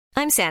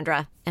I'm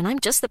Sandra, and I'm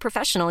just the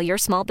professional your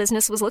small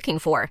business was looking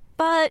for.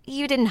 But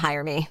you didn't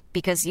hire me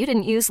because you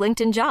didn't use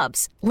LinkedIn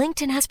Jobs.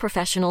 LinkedIn has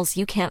professionals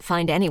you can't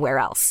find anywhere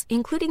else,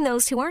 including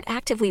those who aren't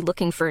actively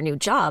looking for a new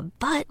job,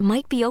 but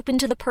might be open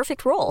to the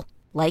perfect role,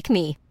 like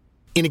me.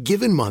 In a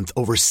given month,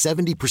 over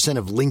 70%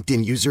 of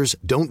LinkedIn users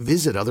don't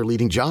visit other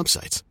leading job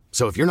sites.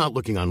 So if you're not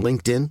looking on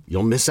LinkedIn,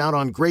 you'll miss out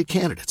on great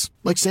candidates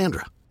like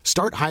Sandra.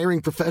 Start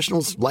hiring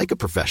professionals like a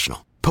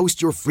professional.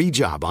 Post your free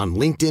job on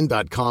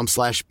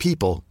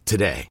linkedin.com/people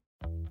today.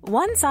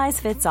 One size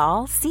fits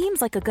all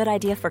seems like a good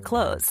idea for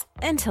clothes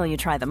until you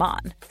try them on.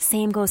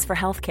 Same goes for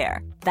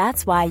healthcare.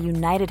 That's why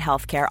United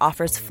Healthcare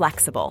offers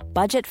flexible,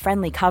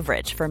 budget-friendly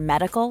coverage for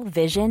medical,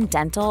 vision,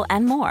 dental,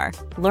 and more.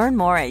 Learn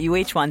more at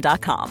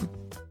uh1.com.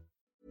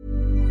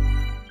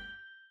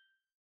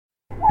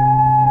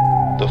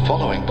 The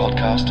following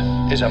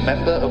podcast is a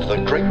member of the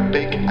Great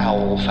Big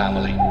Owl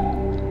family.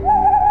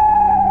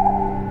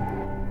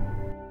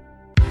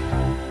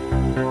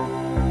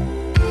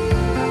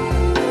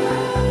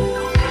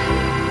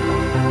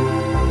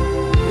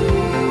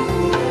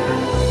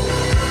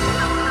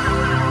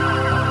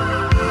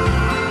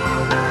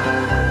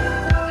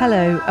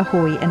 Hello,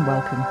 ahoy, and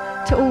welcome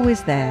to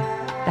Always There,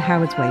 the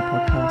Howard's Way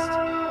podcast.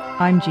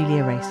 I'm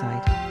Julia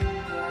Rayside.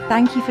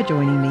 Thank you for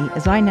joining me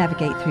as I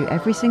navigate through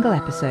every single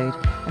episode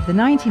of the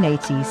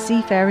 1980s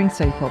seafaring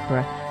soap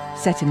opera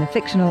set in the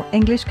fictional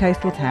English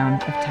coastal town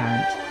of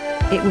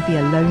Tarrant. It would be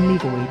a lonely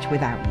voyage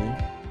without you.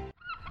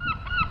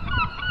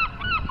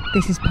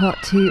 This is part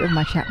 2 of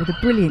my chat with the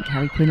brilliant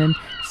Carrie Quinlan,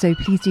 so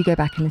please do go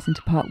back and listen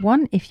to part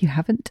 1 if you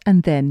haven't,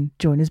 and then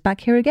join us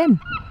back here again.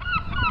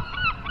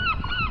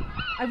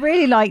 I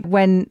really like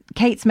when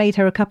Kate's made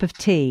her a cup of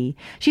tea.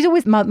 She's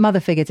always mother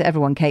figure to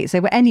everyone, Kate. So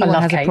when anyone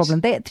has Kate. a problem,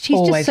 she's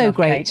Always just so loved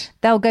great. Kate.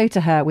 They'll go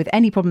to her with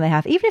any problem they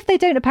have, even if they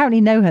don't apparently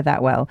know her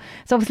that well.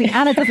 So obviously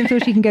Anna doesn't feel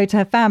she can go to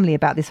her family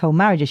about this whole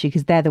marriage issue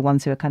because they're the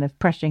ones who are kind of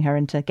pressuring her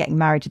into getting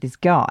married to this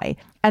guy.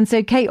 And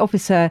so Kate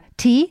offers her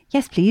tea,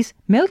 yes please,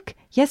 milk,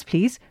 yes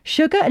please,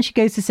 sugar, and she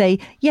goes to say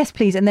yes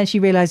please, and then she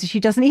realises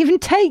she doesn't even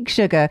take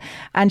sugar,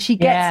 and she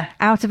gets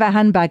out of her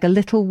handbag a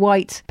little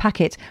white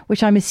packet,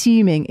 which I'm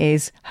assuming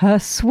is her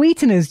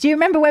sweeteners. Do you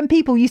remember when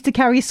people used to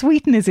carry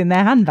sweeteners in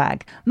their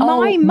handbag?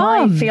 My mum,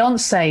 my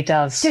fiance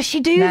does. Does she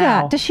do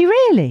now. that? Does she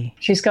really?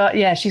 She's got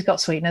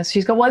sweeteners.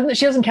 She's got one.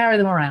 She doesn't carry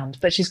them around,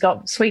 but she's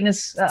got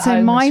sweeteners at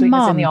home. My and sweeteners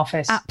mum in the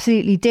office.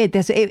 absolutely did.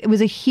 It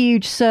was a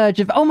huge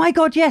surge of, oh my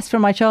God, yes,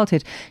 from my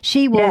childhood.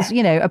 She was,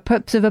 a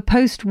sort of a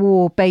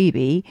post-war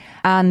baby,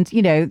 and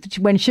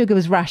when sugar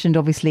was rationed,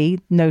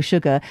 obviously no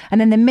sugar, and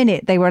then the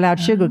minute they were allowed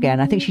sugar again,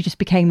 I think she just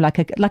became like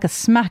a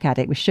smack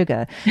addict with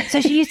sugar. So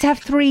she used to have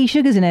 3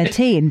 sugars in her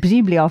tea, and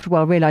presumably after a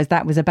while realised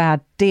that was a bad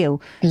deal.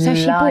 So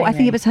she bought, I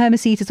think it was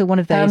Hermesitas or one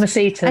of those.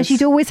 Hermesitas. And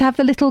she'd always have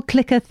the little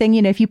clicker thing,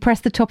 if you press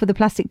the top of the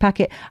plastic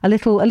packet, a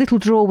little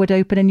drawer would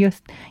open and your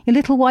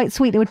little white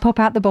sweetener would pop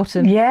out the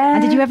bottom. Yeah.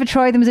 And did you ever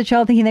try them as a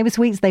child thinking they were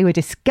sweets? They were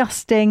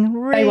disgusting,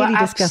 really They were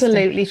disgusting.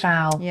 absolutely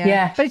foul.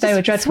 Yeah, But it's they just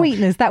were dreadful.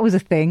 sweeteners, that was a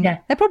thing. Yeah.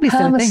 They're probably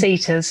still a thing.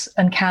 Hermesitas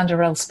and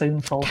Canderel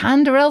spoonful.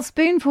 Canderel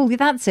spoonful,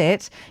 that's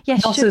it.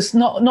 Yes,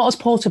 Not as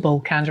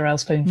portable Canderel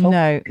spoonful.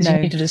 No. You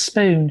needed a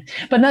spoon.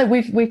 But no,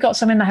 we've got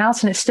some in the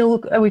house, and it's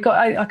still we've got.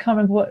 I can't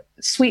remember what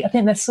sweet. I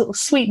think they're sort of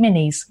sweet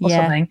minis or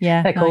something.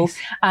 Yeah, they're called, nice.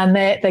 and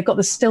they've got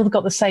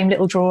the same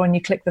little drawer, and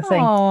you click the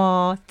thing.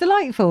 Oh,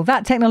 delightful.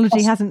 That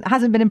technology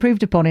hasn't been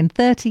improved upon in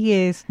 30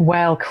 years.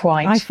 Well,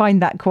 quite. I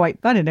find that quite,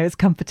 I don't know, it's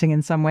comforting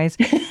in some ways.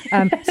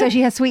 So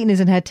she has sweeteners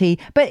in her tea,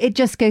 but it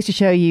just goes to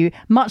show you,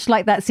 much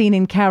like that scene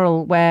in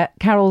Carol, where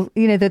Carol,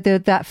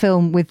 that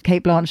film with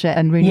Cate Blanchett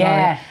and Rooney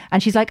Mara,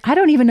 and she's like, I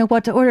don't even know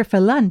what to order for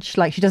lunch.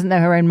 Like, she doesn't know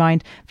her own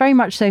mind. Very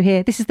much so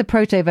here. This is the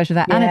proto version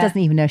of that. Anna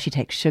doesn't even know if she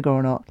takes sugar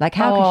or not. Like,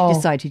 how can she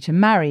decide who to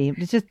marry?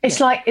 It's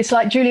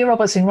like Julia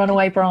Roberts in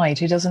Runaway Bride,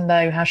 who doesn't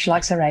know how she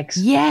likes her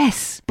eggs.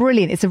 Yes,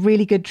 brilliant. It's a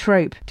really good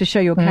trope to show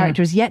your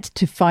character is yet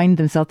to find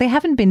themselves. They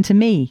haven't been to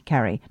me,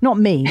 Carrie. Not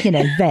me,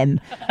 them.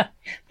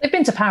 They've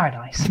been to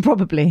paradise.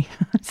 Probably.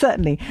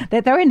 Certainly.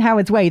 They're in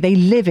Howard's Way. They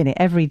live in it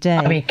every day.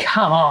 I mean,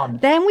 come on.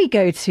 Then we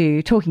go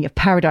to, talking of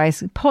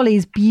paradise,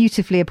 Polly's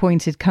beautifully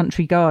appointed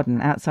country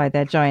garden outside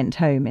their giant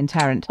home in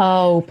Tarrant.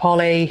 Oh,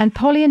 Polly. And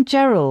Polly and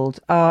Gerald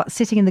are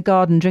sitting in the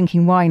garden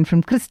drinking wine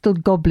from crystal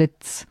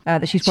goblets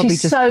that she's probably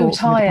just so bought from the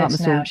tired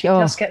department now. store. She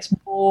just gets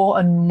more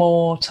and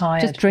more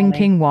tired. Just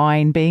drinking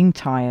wine, being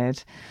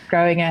tired.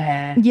 Growing her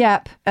hair.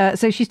 Yep.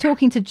 So she's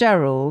talking to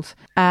Gerald,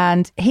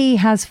 and he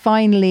has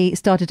finally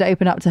started to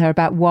open up to her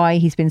about why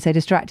he's been so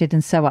distracted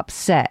and so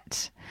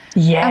upset.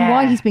 Yeah. And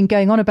why he's been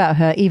going on about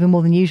her even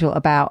more than usual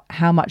about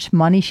how much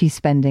money she's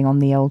spending on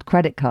the old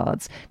credit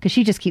cards, because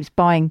she just keeps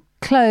buying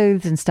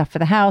clothes and stuff for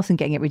the house and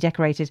getting it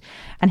redecorated.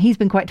 And he's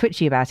been quite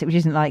twitchy about it, which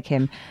isn't like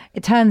him.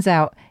 It turns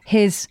out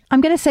his,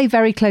 I'm going to say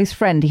very close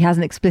friend, he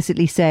hasn't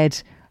explicitly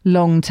said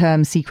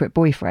long-term secret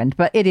boyfriend,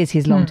 but it is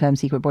his long-term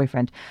secret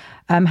boyfriend,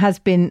 has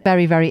been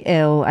very, very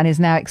ill and is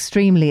now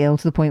extremely ill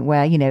to the point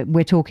where,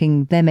 we're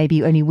talking there may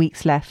be only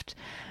weeks left.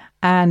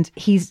 And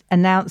he's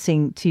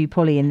announcing to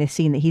Polly in this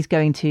scene that he's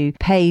going to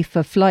pay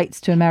for flights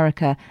to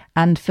America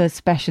and for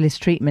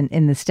specialist treatment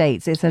in the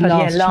States. It's a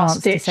last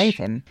chance to save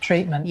him.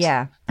 Treatment.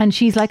 Yeah. And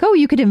she's like, oh,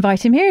 you could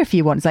invite him here if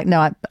you want. It's like,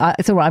 no,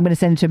 it's all right. I'm going to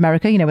send him to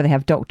America, where they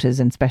have doctors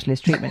and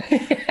specialist treatment.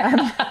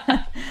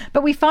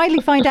 But we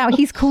finally find out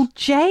he's called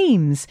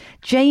James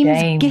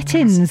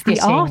Gittins, the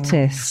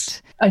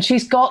artist. And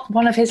she's got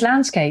one of his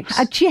landscapes.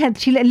 She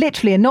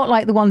literally, and not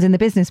like the ones in the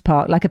business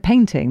park, like a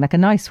painting, like a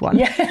nice one.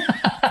 Yeah.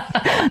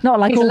 Not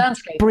like all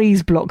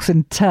breeze blocks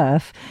and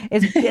turf.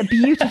 It's a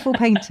beautiful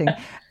painting.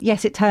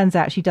 Yes, it turns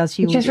out she does.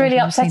 Which is really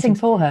upsetting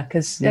for her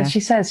because she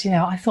says,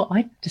 I thought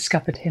I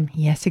discovered him.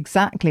 Yes,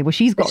 exactly. Well,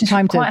 she's got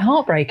time to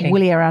heartbreaking.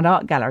 willy around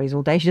art galleries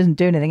all day. She doesn't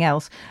do anything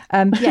else.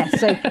 Yes,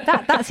 so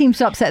that seems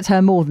to upset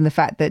her more than the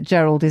fact that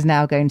Gerald is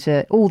now going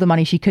to, all the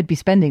money she could be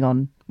spending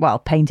on, well,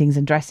 paintings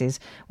and dresses,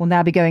 will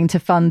now be going to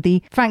fund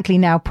the, frankly,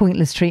 now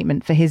pointless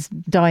treatment for his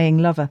dying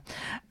lover.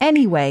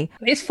 Anyway.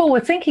 It's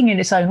forward thinking in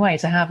its own way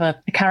to have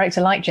a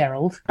character like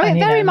Gerald. It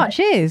very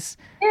much is.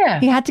 Yeah.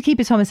 He had to keep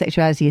his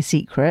homosexuality a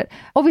secret.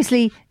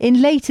 Obviously,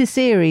 in later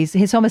series,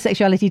 his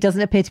homosexuality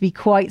doesn't appear to be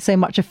quite so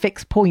much a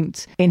fixed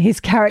point in his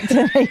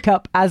character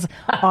makeup as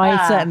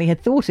I certainly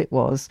had thought it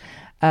was.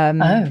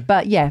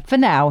 But yeah, for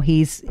now,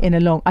 he's in a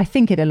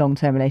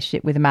long-term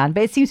relationship with a man,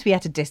 but it seems to be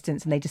at a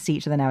distance and they just see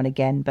each other now and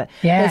again. But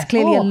there's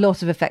clearly a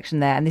lot of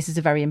affection there, and this is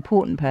a very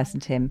important person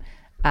to him.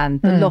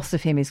 And the loss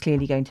of him is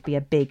clearly going to be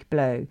a big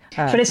blow.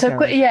 But it's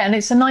and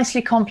it's a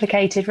nicely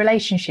complicated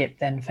relationship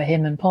then for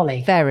him and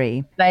Polly.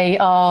 Very. They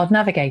are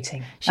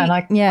navigating, and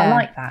I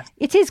like that.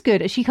 It is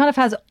good. She kind of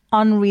has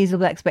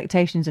unreasonable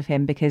expectations of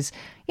him because,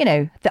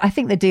 I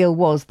think the deal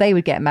was they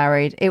would get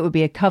married. It would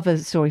be a cover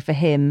story for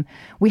him.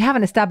 We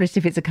haven't established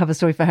if it's a cover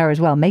story for her as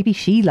well. Maybe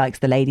she likes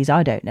the ladies.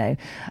 I don't know.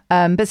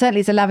 But certainly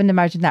it's a lavender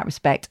marriage in that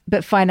respect.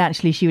 But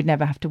financially, she would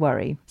never have to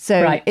worry.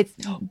 So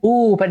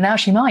but now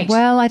she might.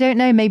 Well, I don't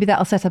know. Maybe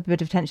that'll set up a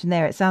bit of tension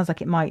there. It sounds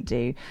like it might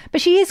do.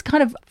 But she is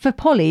kind of, for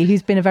Polly,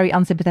 who's been a very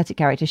unsympathetic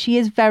character, she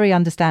is very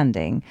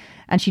understanding.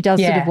 And she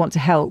does sort of want to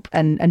help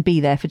and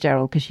be there for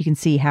Gerald because she can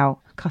see how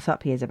cut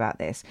up he is about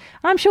this.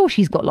 I'm sure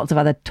she's got lots of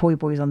other toy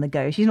boys on the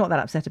go. She's not that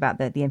upset about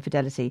the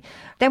infidelity.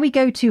 Then we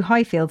go to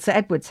Highfield, Sir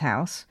Edward's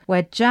house,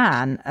 where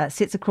Jan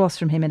sits across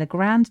from him in a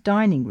grand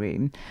dining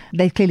room.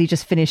 They've clearly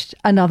just finished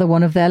another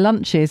one of their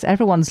lunches.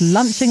 Everyone's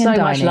lunching and dining.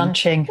 So much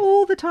lunching.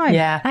 All the time.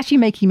 Yeah. Actually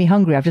making me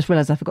hungry. I've just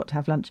realised I forgot to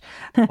have lunch.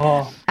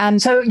 And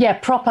so,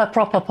 proper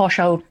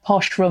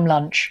posh room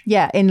lunch.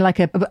 Yeah, in like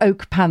a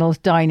oak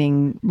panelled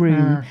dining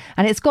room.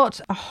 And it's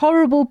got a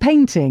horrible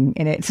painting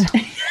in it.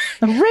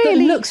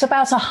 Really? That looks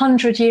about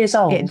 100 years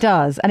old. It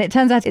does. And it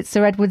turns out it's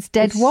Sir Edward's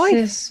dead wife.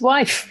 His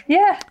wife,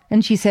 yeah.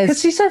 And she says...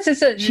 Because she says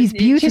she's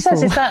beautiful. She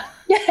says it's that...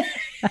 Yeah.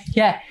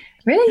 Yeah.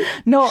 Really?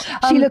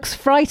 She looks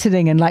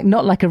frightening and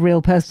not like a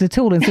real person at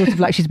all and sort of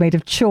like she's made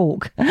of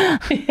chalk.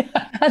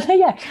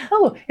 Yeah.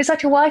 Oh, is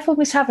that your wife or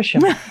Miss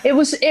Havisham? It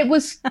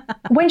was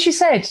when she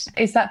said,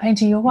 is that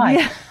painting your wife?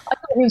 Yeah. I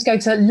thought he was going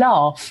to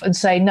laugh and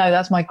say, no,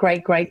 that's my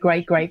great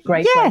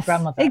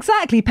grandmother.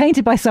 Exactly.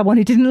 Painted by someone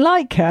who didn't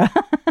like her.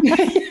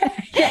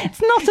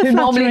 It's not a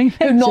flattering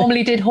picture. Who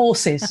normally did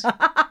horses.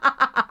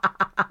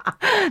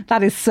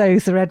 That is so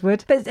Sir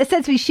Edward. But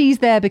essentially she's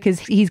there because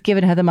he's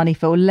given her the money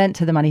lent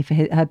her the money for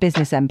her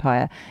business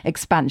empire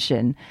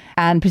expansion.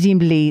 And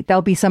presumably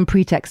there'll be some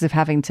pretext of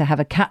having to have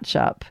a catch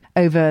up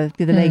over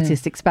the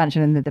latest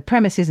expansion and the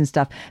premises and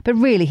stuff. But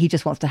really he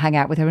just wants to hang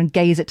out with her and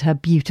gaze at her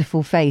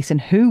beautiful face. And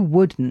who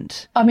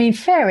wouldn't? I mean,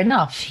 fair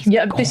enough. She's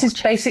gorgeous.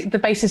 This is the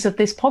basis of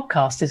this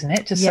podcast, isn't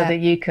it? Just so that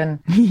you can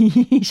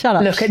shut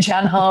up. Look at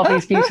Jan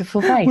Harvey's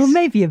beautiful face. Well,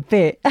 maybe a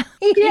bit.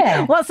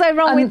 Yeah. What's so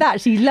wrong with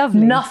that? She's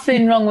lovely.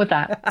 Nothing wrong with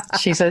that.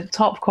 She's a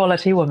top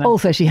quality woman.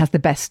 Also, she has the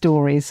best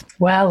stories.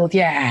 Well,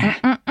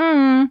 yeah.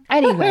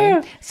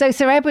 Anyway, so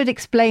Sir Edward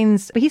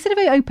explains, he's sort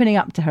of opening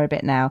up to her a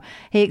bit now.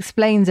 He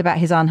explains about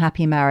his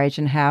unhappy marriage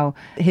and how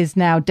his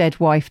now dead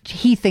wife,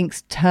 he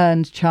thinks,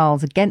 turned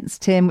Charles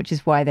against him, which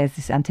is why there's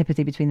this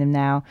antipathy between them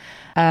now.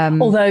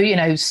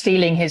 Although,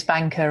 stealing his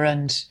banker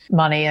and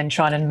money and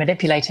trying to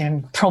manipulate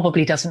him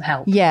probably doesn't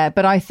help. Yeah,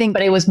 but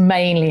it was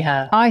mainly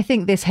her. I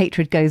think this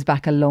hatred goes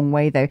back a long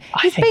way, though.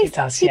 I think it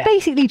does, yeah. He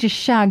basically just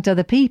shagged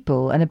other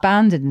people and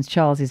abandoned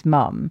Charles's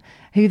mum,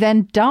 who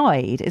then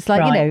died. It's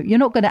like, you're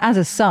not going to, as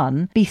a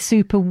son, be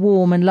super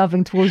warm and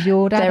loving towards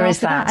your dad. There is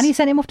that. And he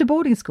sent him off to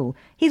boarding school.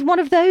 He's one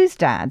of those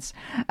dads.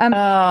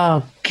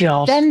 Oh,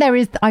 God. Then there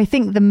is, I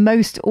think, the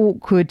most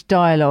awkward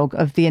dialogue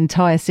of the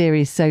entire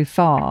series so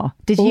far.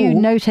 Did you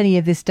note any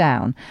of this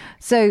down?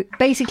 So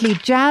basically,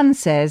 Jan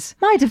says,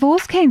 my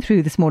divorce came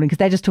through this morning, because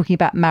they're just talking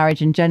about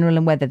marriage in general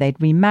and whether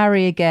they'd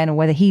remarry again or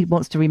whether he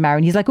wants to remarry.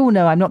 And he's like, oh,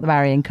 no, I'm not the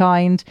marrying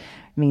kind.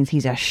 Means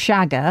he's a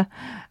shagger.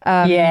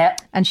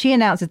 And she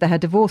announces that her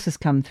divorce has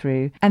come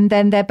through. And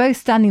then they're both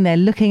standing there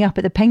looking up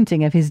at the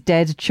painting of his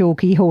dead,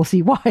 chalky,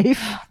 horsey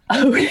wife.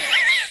 Oh,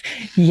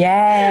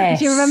 yes.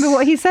 Do you remember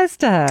what he says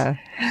to her?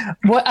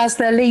 What, as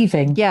they're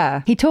leaving?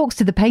 Yeah, he talks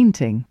to the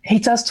painting. He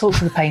does talk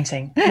to the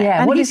painting. Yeah.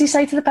 And What does he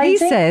say to the painting?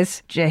 He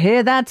says, "Do you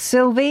hear that,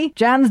 Sylvie?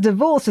 Jan's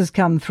divorce has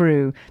come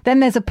through." Then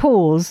there's a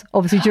pause,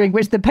 obviously during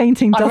which the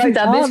painting I doesn't wrote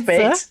down answer.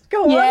 this bit.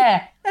 Go on.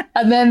 Yeah.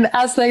 And then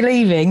as they're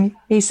leaving,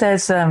 he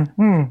says,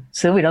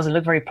 Sylvie doesn't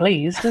look very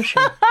pleased, does she?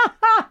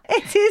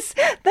 It is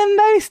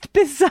the most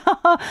bizarre.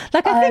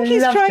 Like, I think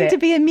he's loved trying it. to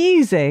be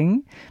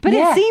amusing, but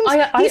Yeah. it seems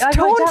he's I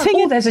wrote down,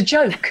 taunting. there's a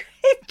joke.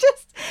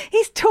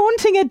 He's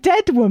taunting a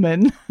dead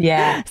woman.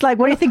 Yeah. It's like,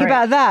 what do you think prick.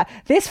 about that?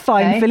 This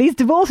fine Okay. filly's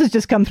divorce has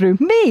just come through.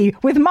 Me,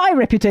 with my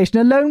reputation,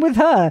 alone with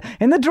her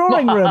in the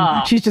drawing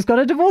room. She's just got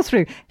a divorce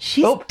through.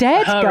 She's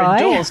dead, her guy.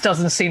 indoors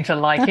doesn't seem to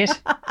like it.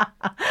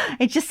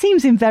 It just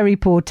seems in very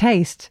poor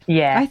taste.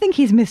 Yeah. I think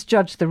he's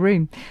misjudged the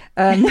room.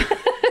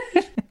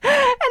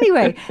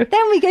 Anyway,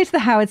 then we go to the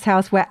Howard's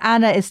house where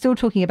Anna is still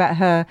talking about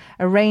her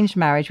arranged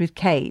marriage with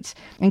Kate.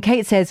 And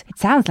Kate says, "It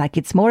sounds like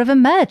it's more of a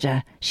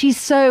merger." She's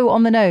so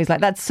on the nose. Like,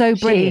 that's so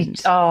brilliant.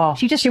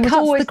 She just was cuts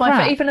always the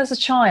crap. even as a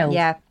child.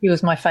 Yeah. He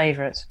was my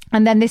favourite.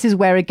 And then this is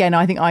where, again,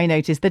 I think I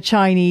noticed the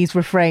Chinese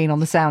refrain on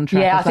the soundtrack.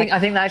 Yeah, It's I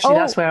think actually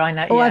that's where I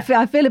know. Oh, Yeah.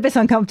 I feel a bit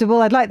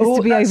uncomfortable. I'd like this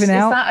to be over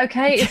now. Is that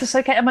okay? Is this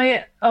okay? Am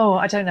I? Oh,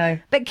 I don't know.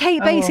 But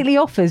Kate basically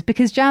offers,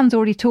 because Jan's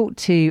already talked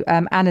to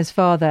Anna's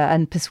father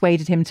and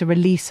persuaded him to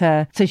release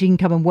her so she can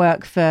come and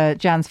work for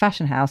Jan's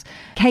fashion house.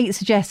 Kate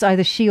suggests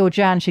either she or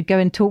Jan should go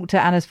and talk to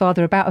Anna's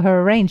father about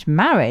her arranged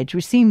marriage,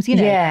 which seems,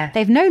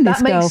 they've known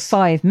this girl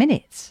 5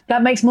 minutes.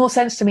 That makes more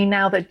sense to me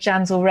now that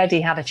Jan's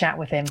already had a chat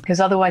with him, because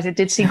otherwise it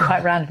did seem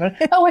quite random.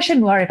 Oh, I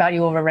shouldn't worry about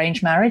your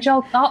arranged marriage.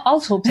 I'll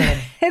talk to him.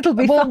 It'll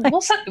be Well, fine.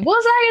 what's that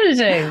going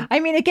to do?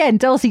 I mean, again,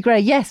 Dulcie Gray,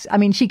 yes. I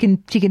mean, she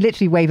can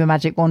literally wave a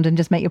magic wand and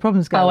just make your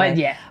problems go away.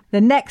 Yeah.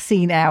 The next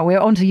scene now, we're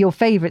on to your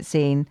favourite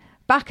scene.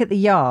 Back at the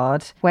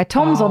yard, where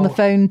Tom's on the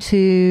phone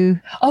to...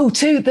 Oh,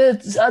 to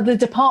the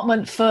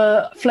Department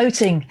for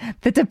Floating.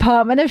 The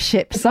Department of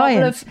Ship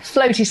Department Science. of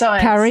Floaty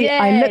Science. Carrie,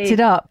 I Yay. looked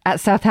it up. At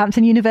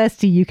Southampton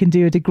University, you can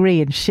do a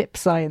degree in ship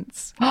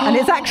science. And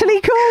it's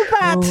actually called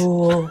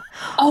that.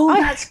 Oh,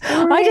 that's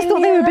brilliant. I just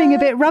thought they were being a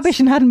bit rubbish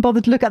and hadn't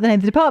bothered to look at the name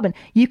of the department.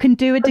 You can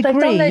do a But degree.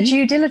 they've done their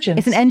due diligence.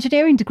 It's an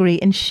engineering degree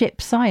in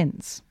ship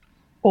science.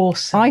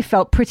 Awesome. I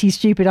felt pretty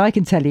stupid, I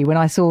can tell you, when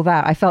I saw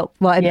that. I felt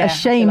Yeah, I feel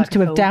ashamed like a to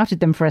have fool. doubted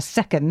them for a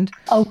second.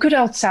 Oh, good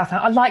old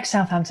Southampton. I like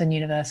Southampton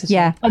University.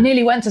 Yeah. I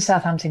nearly went to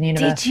Southampton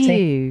University. Did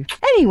you?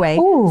 Anyway,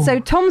 Ooh. so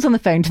Tom's on the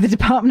phone to the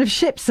Department of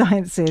Ship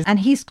Sciences and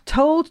he's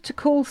told to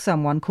call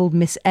someone called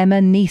Miss Emma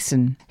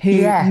Neeson,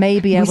 who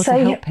may be We able to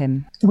say- help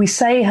him. We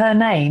say her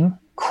name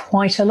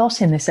quite a lot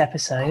in this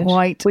episode.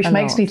 Quite Which a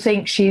makes lot. me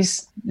think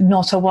she's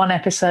not a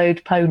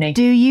one-episode pony.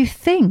 Do you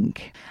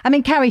think? I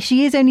mean, Carrie,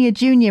 she is only a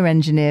junior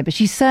engineer, but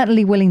she's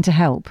certainly willing to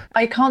help.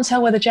 I can't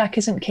tell whether Jack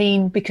isn't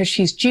keen because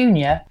she's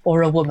junior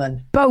or a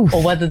woman. Both.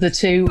 Or whether the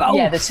two,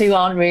 the two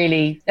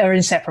are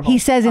inseparable. He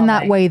says in aren't that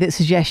they? way that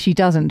suggests she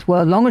doesn't.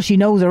 Well, as long as she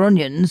knows her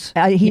onions.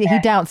 He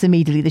doubts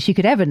immediately that she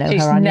could ever know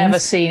She's her onions.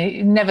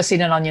 never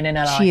seen an onion in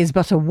her life. She is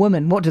but a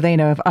woman. What do they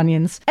know of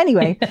onions?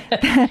 Anyway,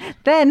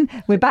 then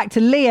we're back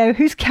to Leo,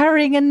 who's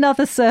carrying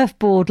another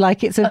surfboard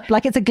like it's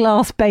a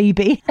glass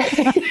baby.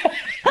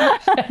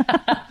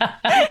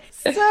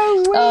 So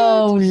weird.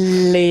 Oh,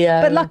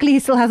 Leo. But luckily he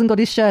still hasn't got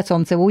his shirt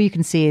on, so all you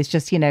can see is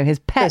just, his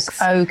pecs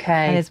It's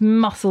okay. and his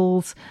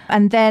muscles.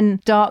 And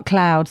then dark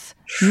clouds.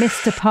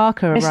 Mr.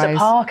 Parker arrives. Mr.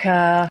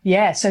 Parker.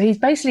 Yeah, so he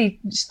basically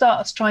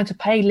starts trying to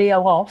pay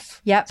Leo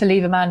off to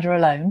leave Amanda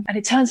alone. And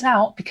it turns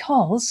out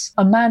because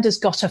Amanda's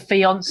got a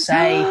fiance.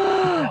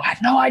 I had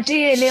no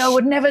idea Leo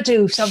would never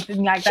do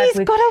something like that.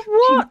 She's got a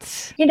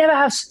what? You never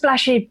have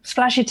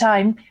splashy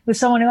time with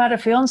someone who had a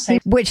fiance.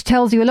 Which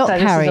tells you a lot, So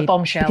this is Carrie, a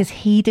bombshell. because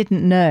he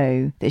didn't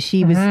know that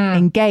she was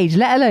engaged,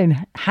 let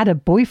alone had a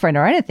boyfriend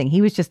or anything.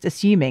 He was just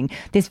assuming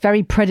this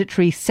very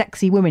predatory,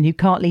 sexy woman who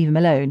can't leave him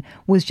alone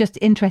was just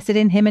interested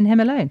in him and him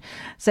alone.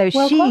 So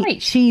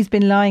quite. she's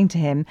been lying to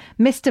him.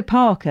 Mr.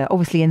 Parker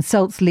obviously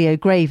insults Leo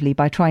gravely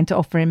by trying to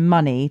offer him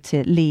money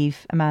to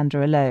leave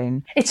Amanda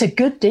alone. It's a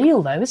good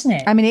deal, though, isn't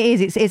it? I mean,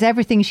 it is. It's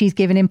everything she's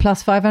given him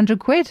plus 500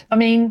 quid. I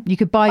mean, You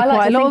could buy I quite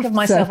like a to lot think of of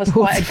myself as surfboards.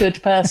 quite a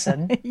good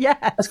person.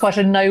 Yeah. As quite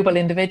a noble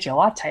individual.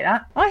 I'd take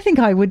that. I think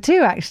I would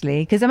too,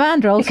 actually, because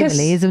Amanda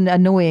ultimately is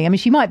annoying. I mean,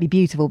 she might be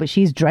beautiful, but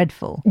she's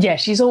dreadful. Yeah,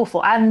 she's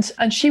awful. And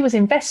she was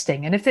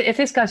investing. And if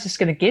this guy's just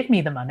going to give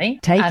me the money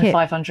Take and it.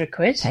 500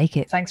 quid. Take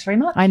it. Thanks very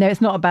much. I know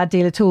it's not a bad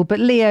deal at all, but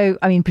Leo,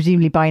 I mean,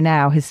 presumably by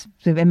now has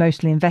sort of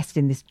emotionally invested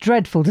in this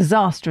dreadful,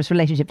 disastrous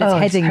relationship that's Oh,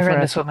 it's heading for a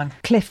horrendous woman.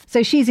 cliff.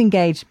 So she's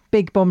engaged,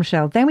 big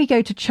bombshell. Then we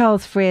go to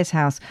Charles Freer's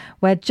house,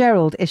 where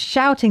Gerald is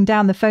shouting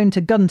down the phone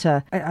to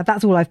Gunter.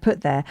 That's all I've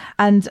put there.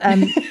 And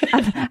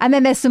and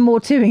then there's some more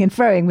toing and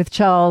froing with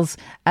Charles.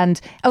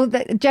 And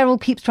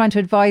Gerald keeps trying to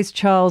advise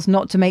Charles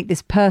not to make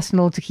this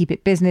personal, to keep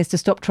it business, to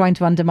stop trying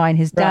to undermine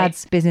his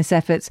dad's business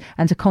efforts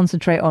and to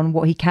concentrate on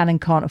what he can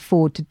and can't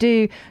afford to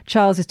do.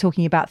 Charles is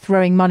talking about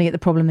throwing money at the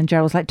problem and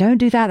Gerald's like, don't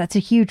do that, that's a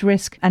huge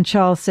risk. And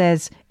Charles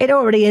says, it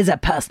already is a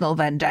personal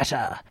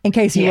vendetta. In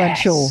case you weren't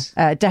sure,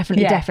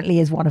 definitely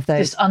is one of those.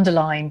 Just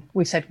underline.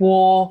 We've said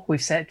war,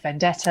 we've said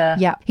vendetta.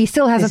 Yeah, he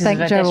still hasn't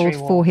thanked Gerald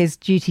for his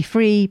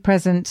duty-free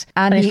present.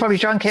 And he's probably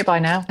drunk it by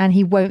now. And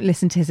he won't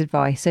listen to his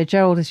advice. So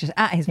Gerald is just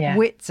at his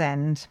wit's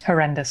end.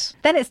 Horrendous.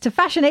 Then it's to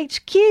Fashion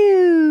HQ.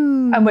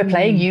 And we're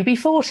playing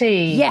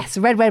UB40. Yes,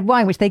 Red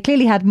Wine, which they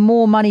clearly had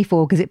more money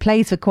for because it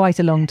plays for quite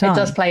a long time. It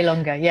does play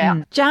longer,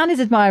 yeah. Jan is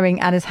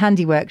admiring Anna's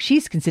handiwork.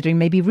 She's considering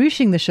maybe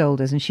ruching the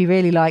shoulders, and she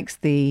really likes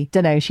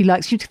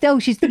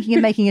she's thinking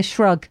of making a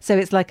shrug. So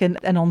it's like an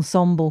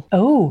ensemble.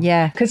 Oh,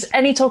 yeah. Because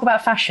any talk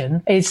about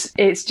fashion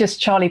it's just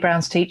Charlie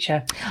Brown's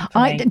teacher.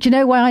 Do you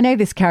know why I know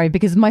this, Carrie?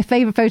 Because my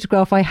favourite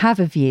photograph I have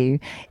of you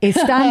is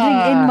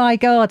standing in my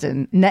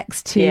garden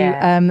next to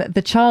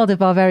the child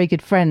of our very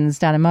good friends,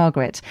 Dan and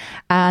Margaret.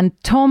 And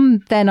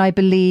Tom then, I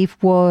believe,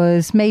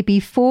 was maybe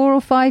 4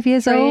 or 5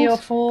 years old. 3 or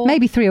 4.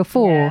 Maybe 3 or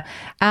 4. Yeah.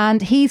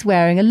 And he's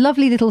wearing a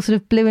lovely little sort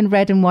of blue and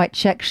red and white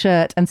check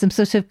shirt and some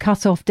sort of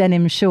cut-off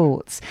denim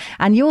shorts.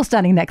 And you're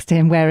standing next to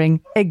him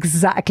wearing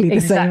exactly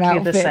the same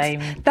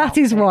outfit. That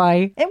is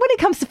why. And when it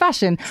comes to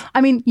fashion,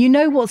 I mean, you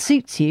know what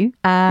suits you,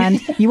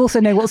 and you also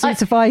know what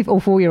suits a 5 or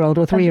 4-year-old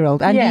or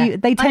 3-year-old.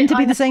 And they tend to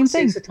be the same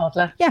thing. Suits a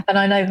toddler. Yeah. And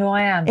I know who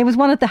I am. It was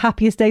one of the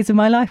happiest days of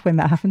my life when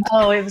that happened.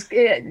 Oh, it was.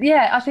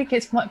 I think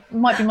it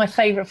might be my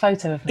favourite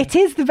photo of me. It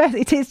is the best.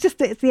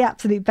 It's the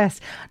absolute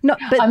best.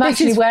 I'm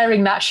actually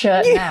wearing that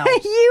shirt now.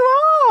 You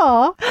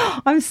are.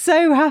 I'm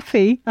so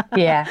happy.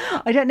 Yeah.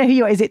 I don't know who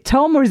you are. Is it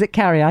Tom or is it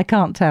Carrie? I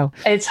can't tell.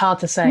 It's hard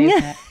to say,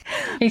 isn't it?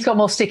 He's got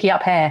more sticky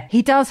up hair.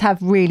 He does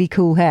have really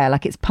cool hair,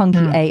 like it's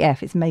punky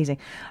AF. It's amazing.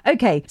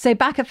 Okay, so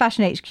back at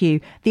Fashion HQ,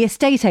 the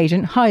estate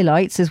agent,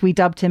 Highlights, as we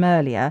dubbed him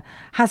earlier,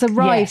 has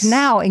arrived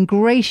now,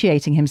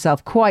 ingratiating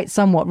himself quite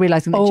somewhat,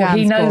 realising that Jan's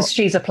he knows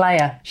she's a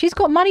player. She's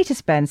got money to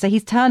spend, so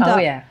he's turned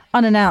up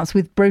unannounced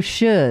with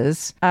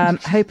brochures,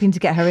 hoping to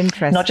get her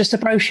interest. Not just a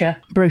brochure.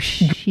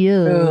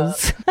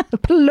 Brochures.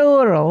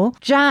 Plural.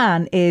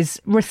 Jan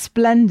is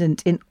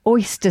resplendent in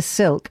oyster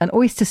silk, an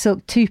oyster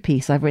silk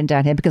two-piece I've written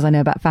down here because I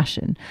know about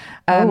fashion.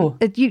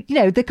 You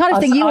know, the kind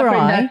of thing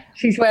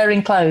she's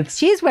wearing clothes.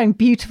 She is wearing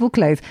beautiful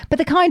clothes, but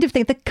the kind of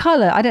thing, the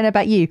colour, I don't know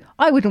about you,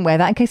 I wouldn't wear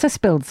that in case I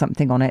spilled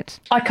something on it.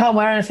 I can't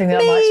wear anything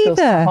that I might spill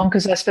stuff on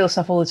because I spill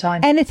stuff all the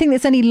time. Anything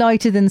that's any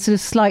lighter than sort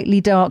of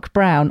slightly dark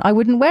brown, I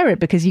wouldn't wear it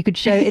because you could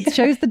show it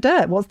shows the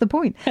dirt. What's the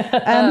point?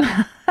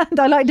 And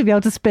I like to be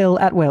able to spill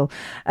at will.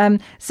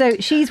 So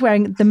she's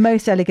wearing the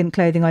most elegant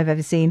clothing I've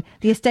ever seen.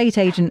 The estate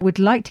agent would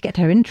like to get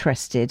her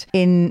interested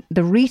in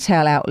the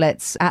retail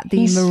outlets at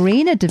the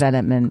marina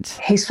development.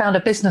 He's found a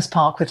business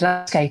park with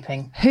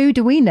landscaping. Who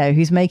do we know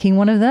who's making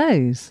one of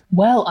those?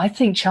 Well, I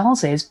think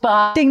Charles is,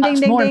 but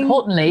more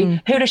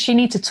importantly, who does she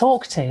need to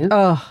talk to?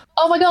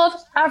 Oh my God,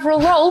 Avril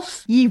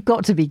Rolfe. You've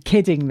got to be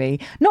kidding me.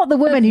 Not the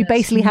woman who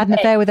basically had an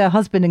affair with her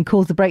husband and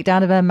caused the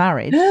breakdown of her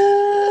marriage.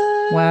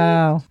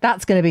 Wow,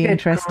 that's going to be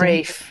interesting.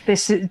 Grief.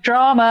 This is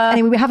drama.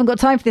 Anyway, we haven't got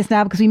time for this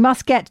now because we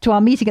must get to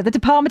our meeting at the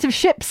Department of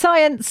Ship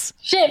Science.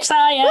 Ship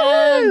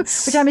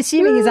Science! Which I'm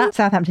assuming is at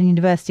Southampton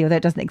University, although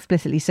it doesn't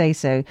explicitly say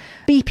so.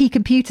 BP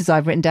Computers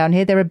I've written down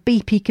here. There are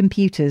BP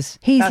Computers.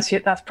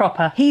 That's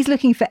proper. He's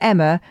looking for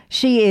Emma.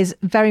 She is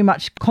very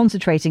much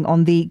concentrating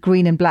on the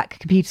green and black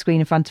computer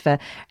screen in front of her.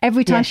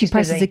 Every time she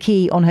presses a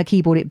key on her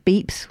keyboard, it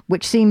beeps,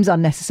 which seems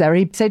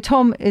unnecessary. So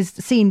Tom is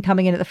seen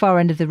coming in at the far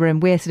end of the room.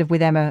 We're sort of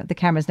with Emma. The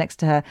camera's next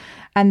to her.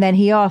 And then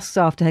he asks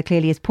after her,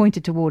 clearly is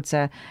pointed towards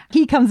her.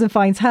 He comes and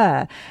finds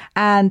her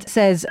and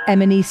says,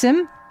 Emma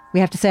Neeson. We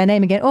have to say her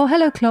name again. Oh,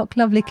 hello, clock.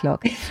 Lovely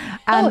clock.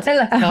 And,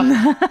 hello,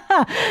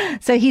 clock.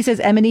 So he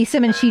says Emma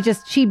Neeson, and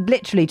she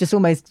literally just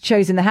almost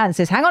shows in the hand and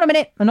says, hang on a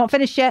minute, I'm not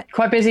finished yet.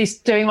 Quite busy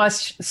doing my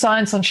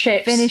science on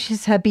ships.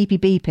 Finishes her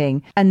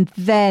beeping. And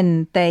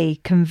then they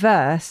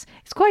converse.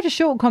 It's quite a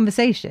short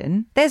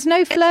conversation. There's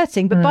no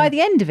flirting, but by the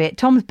end of it,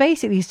 Tom's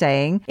basically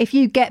saying, if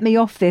you get me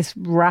off this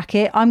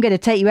racket, I'm going to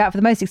take you out for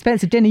the most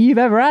expensive dinner you've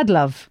ever had,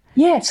 love.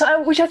 Yeah,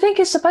 so, which I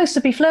think is supposed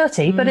to be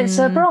flirty, but it's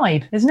a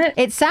bribe, isn't it?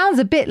 It sounds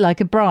a bit like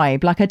a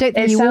bribe. Like, I don't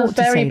think you ought to say that.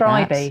 It sounds very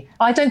bribey.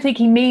 I don't think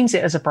he means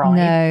it as a bribe.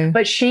 No.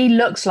 But she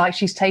looks like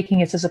she's taking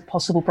it as a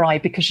possible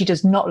bribe because she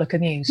does not look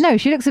amused. No,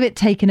 she looks a bit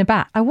taken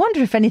aback. I wonder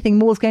if anything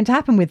more is going to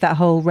happen with that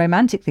whole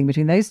romantic thing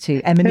between those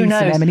two. Emma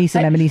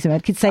Neeson. I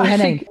could say her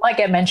name. It might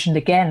get mentioned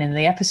again in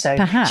the episode.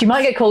 Perhaps. She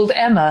might get called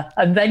Emma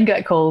and then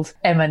get called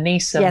Emma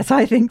Neeson. Yes,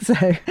 I think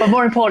so. But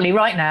more importantly,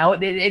 right now,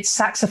 it's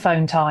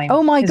saxophone time.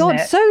 Oh my God,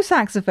 so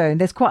saxophone.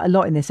 There's quite a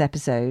lot in this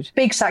episode.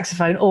 Big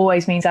saxophone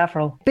always means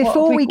Avril.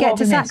 Before we get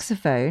to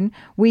saxophone,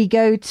 we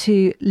go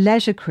to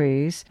Leisure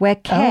Cruise, where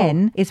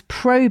Ken is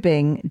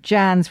probing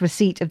Jan's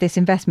receipt of this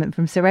investment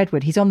from Sir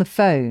Edward. He's on the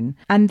phone.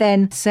 And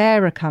then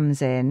Sarah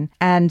comes in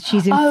and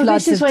she's in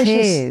floods of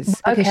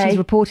tears because she's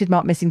reported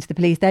Mark missing to the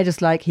police. They're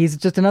just like, he's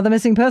just another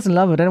missing person,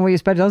 love. I don't know what you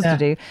expect us to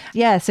do.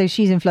 Yeah, so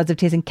she's in floods of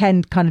tears and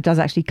Ken kind of does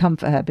actually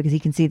comfort her because he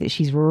can see that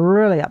she's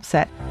really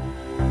upset.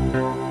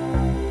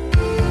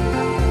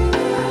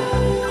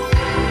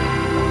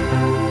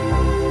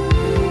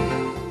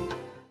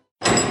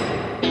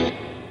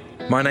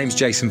 My name's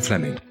Jason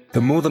Fleming. The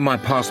More Than My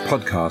Past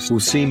podcast will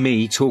see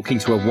me talking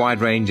to a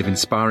wide range of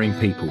inspiring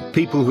people.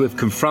 People who have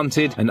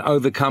confronted and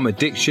overcome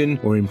addiction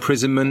or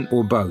imprisonment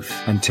or both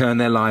and turn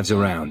their lives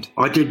around.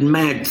 I did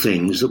mad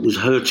things that was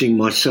hurting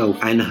myself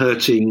and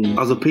hurting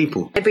other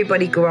people.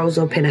 Everybody grows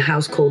up in a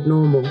house called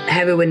normal.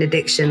 Heroin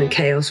addiction and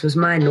chaos was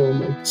my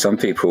normal. Some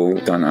people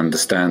don't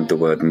understand the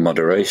word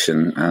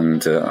moderation,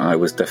 and I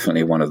was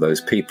definitely one of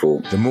those people.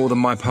 The More Than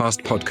My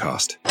Past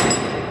podcast.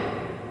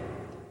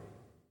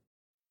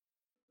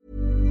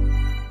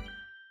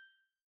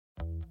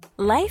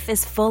 Life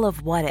is full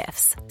of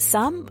what-ifs.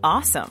 Some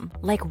awesome,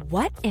 like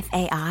what if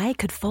AI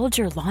could fold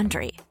your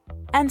laundry?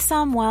 And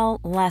some, well,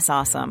 less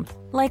awesome,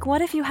 like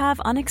what if you have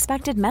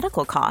unexpected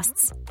medical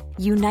costs?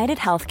 United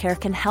Healthcare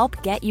can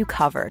help get you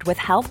covered with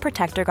Health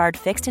Protector Guard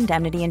fixed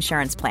indemnity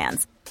insurance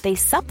plans. They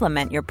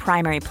supplement your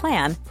primary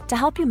plan to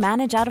help you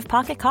manage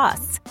out-of-pocket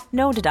costs.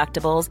 No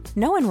deductibles,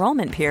 no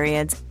enrollment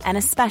periods, and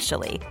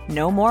especially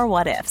no more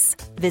what-ifs.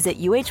 Visit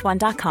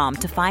uh1.com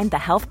to find the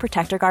Health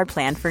Protector Guard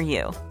plan for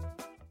you.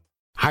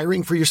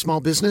 Hiring for your small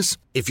business?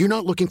 If you're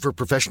not looking for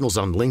professionals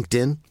on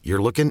LinkedIn,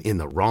 you're looking in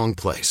the wrong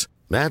place.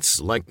 That's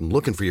like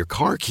looking for your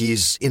car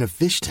keys in a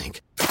fish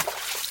tank.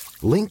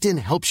 LinkedIn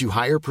helps you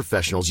hire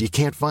professionals you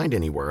can't find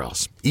anywhere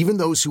else, even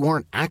those who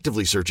aren't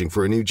actively searching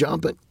for a new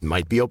job but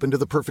might be open to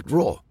the perfect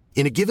role.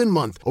 In a given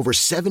month, over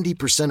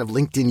 70% of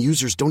LinkedIn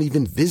users don't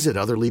even visit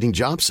other leading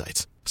job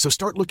sites. So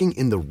start looking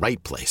in the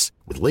right place.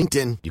 With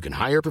LinkedIn, you can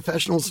hire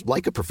professionals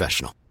like a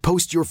professional.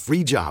 Post your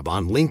free job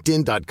on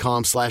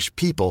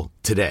linkedin.com/people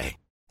today.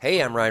 Hey,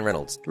 I'm Ryan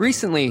Reynolds.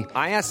 Recently,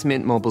 I asked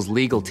Mint Mobile's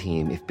legal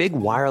team if big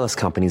wireless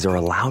companies are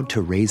allowed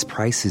to raise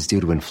prices due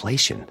to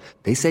inflation.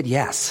 They said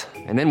yes.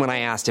 And then when I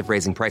asked if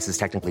raising prices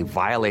technically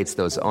violates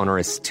those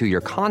onerous 2-year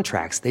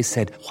contracts, they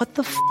said, "What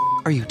the f***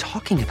 are you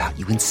talking about,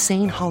 you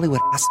insane Hollywood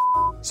ass?"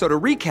 So to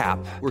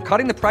recap, we're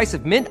cutting the price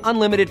of Mint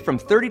Unlimited from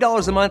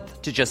 $30 a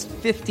month to just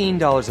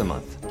 $15 a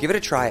month. Give it a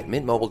try at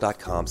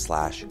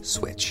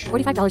mintmobile.com/switch.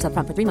 $45 up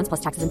front for 3 months plus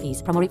taxes and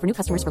fees. Promo rate for new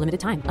customers for limited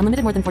time.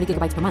 Unlimited more than 40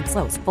 gigabytes per month.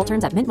 Slows full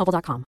terms at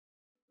mintmobile.com.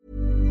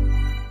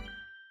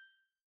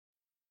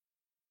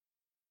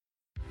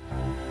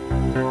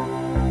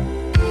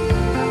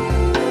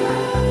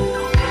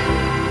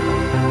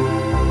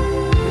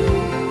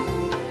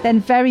 Then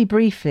very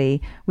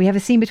briefly, we have a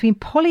scene between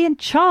Polly and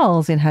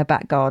Charles in her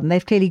back garden.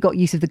 They've clearly got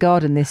use of the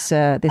garden this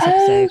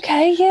episode.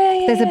 Okay,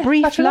 yeah. There's a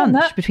brief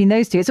lunch between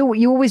those two.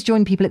 You always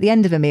join people at the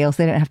end of a meal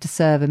so they don't have to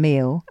serve a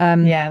meal.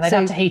 Yeah, they'd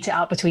have to heat it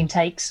up between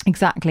takes.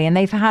 Exactly. And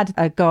they've had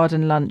a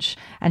garden lunch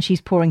and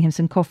she's pouring him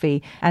some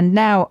coffee. And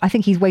now I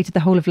think he's waited the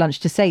whole of lunch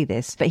to say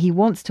this, but he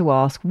wants to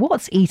ask,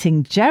 what's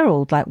eating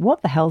Gerald? Like,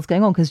 what the hell's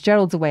going on? Because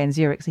Gerald's away in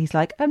Zurich. So he's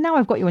like, oh, now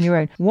I've got you on your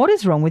own. What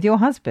is wrong with your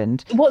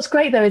husband? What's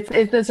great, though,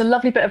 is there's a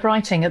lovely bit of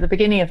writing at the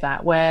beginning of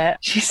that where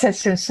she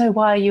says to him, so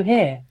why are you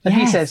here? And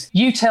he says,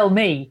 you tell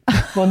me.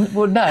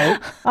 Well, no.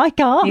 I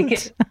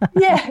can't.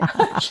 Yeah.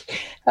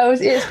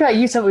 It's great.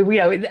 You tell me,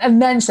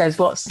 and then says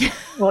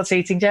what's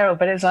eating Gerald.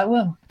 But it's like,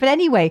 well. But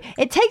anyway,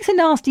 it takes a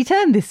nasty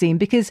turn, this scene,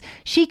 because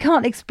she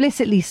can't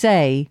explicitly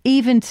say,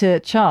 even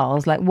to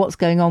Charles, like what's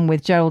going on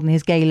with Gerald and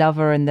his gay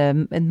lover and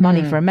the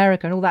money for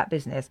America and all that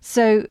business.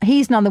 So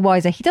he's none the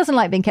wiser. He doesn't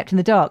like being kept in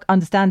the dark,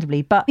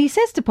 understandably. But he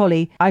says to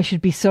Polly, I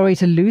should be sorry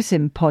to lose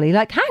him, Polly.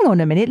 Like, hang on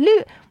a minute.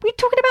 We're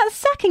talking about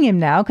sacking him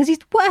now because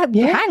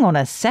hang on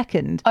a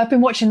second. I've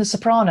been watching The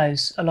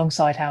Sopranos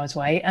alongside Howard's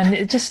Way, and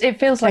it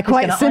feels like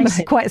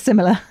quite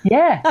similar.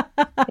 Yeah.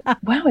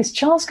 Wow, is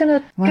Charles going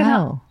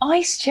to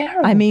ice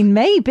Gerald? I mean,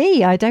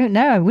 maybe. I don't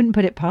know. I wouldn't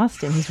put it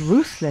past him. He's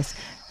ruthless.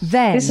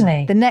 Then, isn't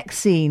he? The next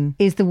scene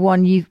is the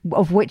one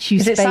of which you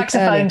spoke earlier. It's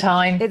saxophone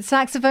time. It's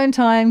saxophone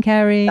time,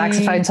 Kerry.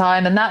 Saxophone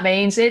time, and that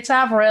means it's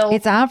Avril.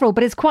 It's Avril,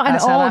 but it's quite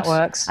That's an odd. How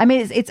that works. I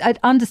mean, it's an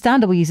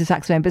understandable use of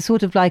saxophone, but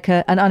sort of like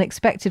an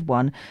unexpected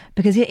one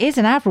because it is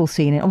an Avril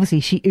scene, and obviously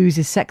she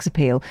oozes sex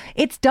appeal.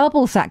 It's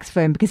double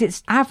saxophone because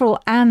it's Avril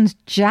and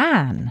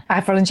Jan.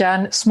 Avril and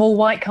Jan, small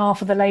white car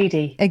for the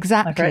lady.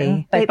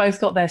 Exactly. They've both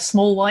got their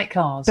small white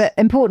cars. But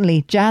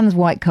importantly, Jan's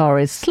white car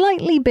is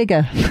slightly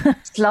bigger.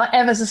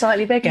 Ever so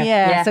slightly bigger.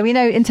 Yeah. So we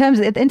know in terms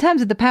of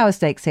the power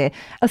stakes here,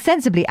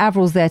 ostensibly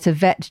Avril's there to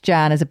vet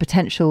Jan as a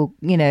potential,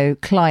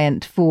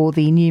 client for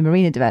the new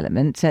marina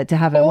development to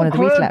have one of the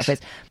retail outfits.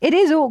 It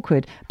is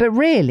awkward, but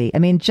really, I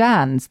mean,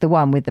 Jan's the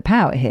one with the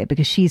power here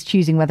because she's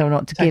choosing whether or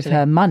not to give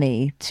her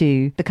money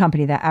to the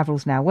company that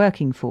Avril's now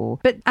working for.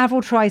 But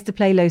Avril tries to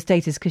play low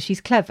status because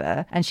she's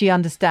clever and she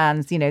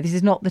understands, this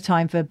is not the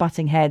time for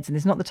butting heads and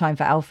this is not the time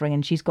for alphaing,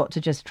 and she's got to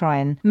just try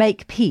and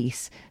make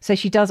peace. So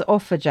she does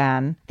offer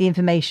Jan the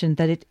information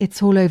that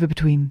it's all over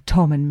between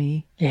Tom and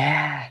me.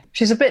 Yeah.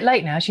 She's a bit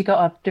late now. She got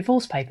her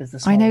divorce papers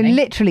this morning. I know,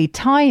 literally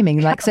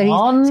timing. Like, so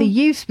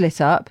you've split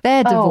up,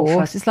 they're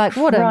divorced. It's like,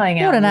 what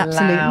an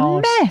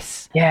absolute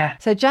mess. Yeah.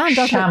 So Jan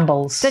does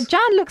shambles.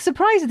 Jan looks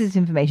surprised at this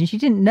information. She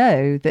didn't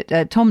know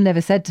that Tom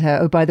never said to her,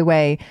 oh, by the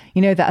way,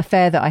 you know that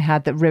affair that I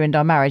had that ruined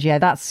our marriage? Yeah,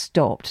 that's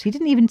stopped. He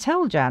didn't even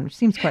tell Jan, which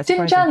seems quite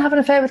surprising. Didn't Jan have an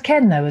affair with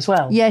Ken, though, as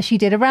well? Yeah, she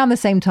did. Around the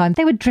same time.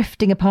 They were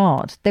drifting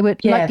apart. They were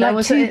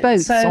like two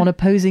boats on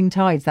opposing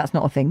tides. That's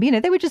not a thing. But, you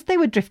know, they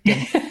were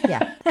drifting.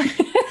 Yeah.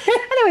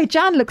 Anyway,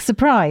 Jan looks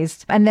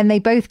surprised. And then they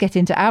both get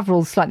into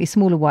Averil's slightly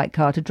smaller white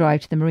car to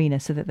drive to the marina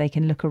so that they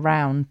can look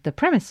around the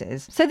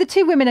premises. So the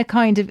two women are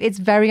it's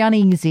very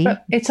uneasy.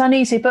 It's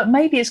uneasy, but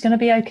maybe it's going to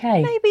be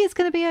okay. Maybe it's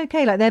going to be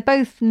okay. Like, they're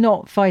both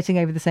not fighting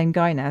over the same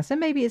guy now, so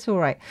maybe it's all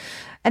right.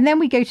 And then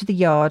we go to the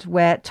yard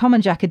where Tom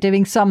and Jack are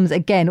doing sums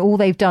again. All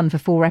they've done for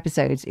 4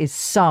 episodes is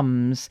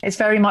sums. It's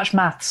very much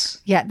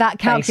maths. Yeah, that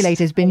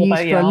calculator has been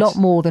used for a lot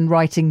more than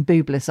writing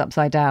boobless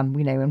upside down.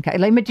 We know,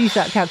 like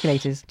Medusa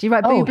calculators. Do you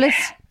write boobless?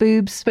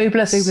 Boobs?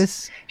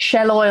 Boobless.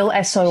 Shell oil,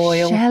 SO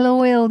oil. Shell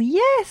oil,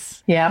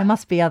 yes. Yeah. There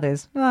must be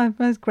others. Oh,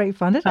 that was great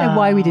fun. I don't know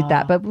why we did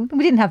that, but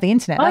we didn't have the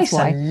internet. That's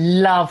why. I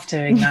love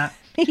doing that.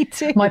 Me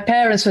too. My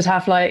parents would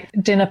have like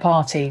dinner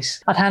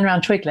parties. I'd hand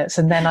around Twiglets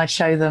and then I'd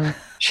show them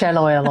Shell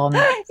oil on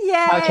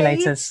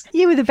calculators.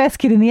 You were the best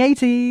kid in the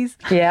 80s.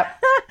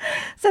 Yep.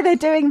 So they're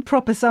doing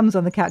proper sums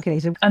on the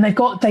calculator. And they've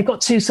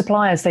got 2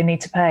 suppliers they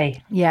need to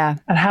pay. Yeah.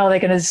 And how are they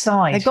going to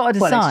decide? They've got to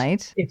decide.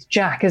 Well, it's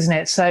Jack, isn't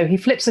it? So he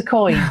flips a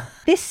coin.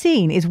 This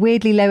scene is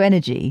weirdly low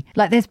energy.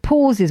 Like, there's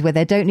pauses where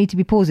there don't need to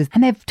be pauses.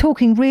 And they're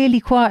talking really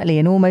quietly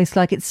and almost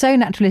like it's so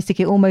naturalistic,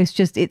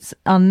 it's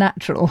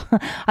unnatural.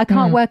 I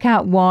can't work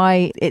out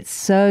why it's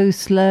so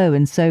slow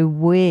and so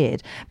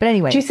weird. But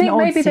anyway, do you think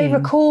maybe they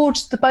record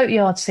the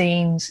boatyard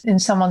scenes in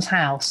someone's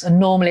house and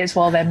normally it's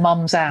while their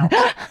mum's out?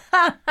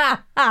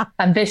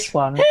 And this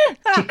one,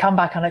 she'd come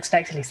back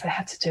unexpectedly, so they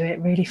had to do it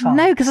really fast.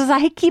 No, because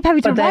I keep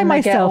having to remind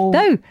myself.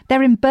 No,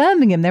 they're in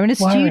Birmingham. They're in a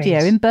studio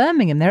in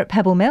Birmingham. They're at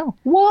Pebble Mill.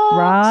 What?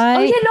 Right.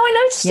 Oh, yeah, no,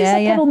 I noticed it's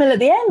at Pebble Mill at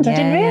the end. I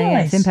didn't realise.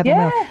 Yeah, it's in Pebble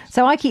Mill.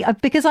 So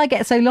because I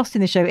get so lost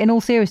in the show, in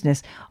all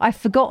seriousness, I've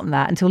forgotten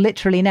that until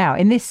literally now.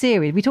 In this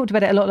series, we talked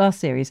about it a lot last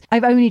series,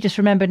 I've only just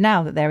remembered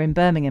now that they're in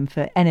Birmingham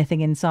for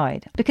anything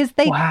inside. Because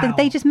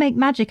they just make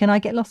magic and I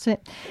get lost in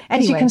it.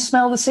 Anyway, you can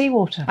smell the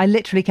seawater. I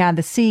literally can.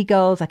 The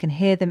seagulls, I can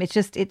hear them.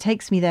 It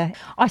takes me there.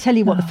 I tell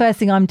you what, the first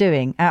thing I'm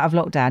doing out of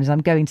lockdown is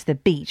I'm going to the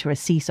beach or a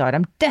seaside.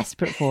 I'm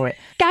desperate for it.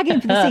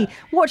 Gagging for the sea.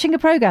 Watching a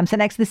programme set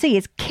next to the sea.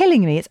 It's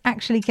killing me. It's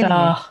actually killing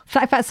me.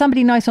 In fact,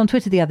 somebody nice on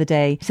Twitter the other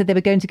day said they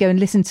were going to go and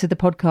listen to the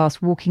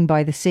podcast Walking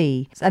by the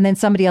Sea. And then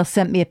somebody else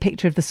sent me a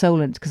picture of the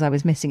Solent because I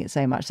was missing it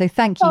so much. So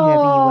thank you,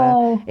 whoever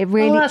you were. It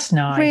really, that's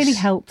nice. Really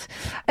helped.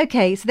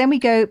 Okay, so then we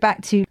go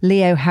back to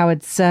Leo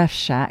Howard's Surf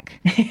Shack.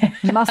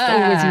 Must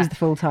always use the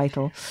full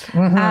title.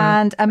 Mm-hmm.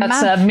 And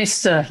that's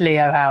Mr.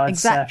 Leo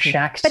Howard's Surf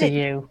Shack to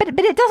you. But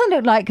it doesn't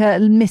look like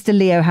Mr.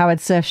 Leo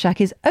Howard's Surf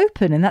Shack is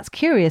open, and that's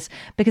curious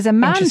because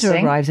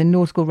Amanda arrives in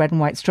nautical red and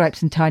white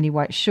stripes and tiny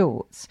white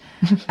shorts.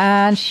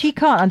 And she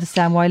can't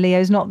understand why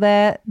Leo's not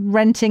there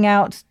renting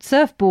out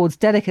surfboards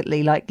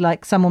delicately,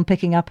 like someone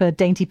picking up a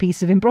dainty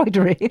piece of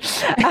embroidery.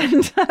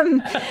 And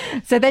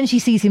so then she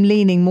sees him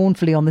leaning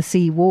mournfully on the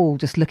sea wall,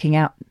 just looking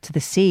out to the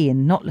sea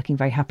and not looking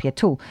very happy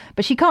at all.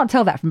 But she can't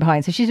tell that from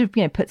behind, so she sort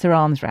of, puts her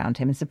arms around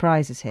him and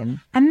surprises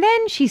him. And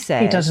then she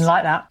says... He doesn't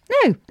like that.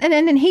 No. And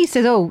then he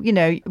says,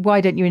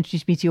 why don't you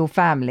introduce me to your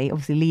family?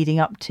 Obviously leading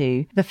up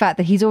to the fact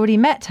that he's already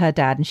met her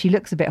dad and she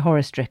looks a bit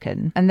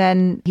horror-stricken. And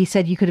then he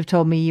said, you could have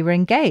told me you were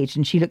engaged.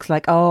 And she looks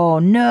like, oh,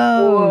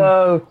 no.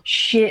 Whoa,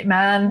 shit,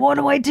 man. What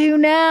do I do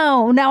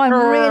now? Now I'm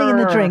really in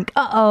the drink.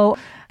 Uh-oh.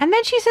 And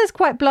then she says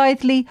quite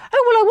blithely,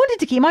 oh, well, I wanted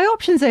to keep my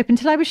options open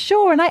till I was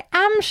sure. And I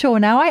am sure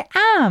now. I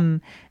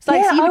am. It's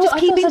like, so you were just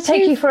keeping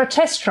take you for a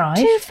test drive.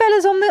 2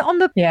 fellas on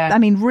the. Yeah. I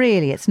mean,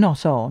 really, it's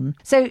not on.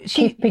 So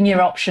keeping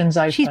your options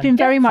open. She's been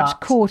very much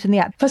caught in the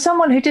act. For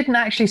someone who didn't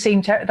actually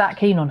seem that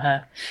keen on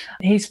her,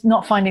 he's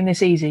not finding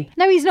this easy.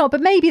 No, he's not.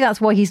 But maybe that's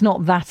why he's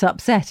not that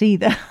upset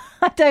either.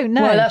 I don't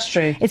know. Well, that's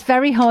true. It's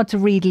very hard to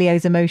read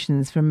Leo's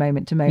emotions from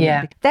moment to moment.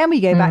 Yeah. Then we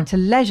go back to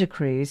Leisure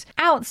Cruise.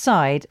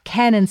 Outside,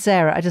 Ken and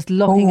Sarah are just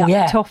locking up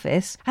the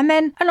office. And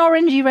then an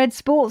orangey red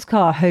sports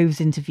car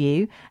hoves into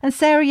view. And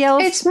Sarah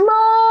yells, "It's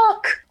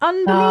Mark!"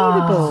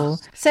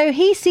 Unbelievable. So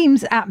he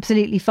seems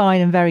absolutely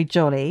fine and very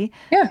jolly.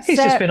 Yeah, he's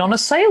just been on a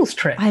sales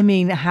trip. I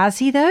mean, has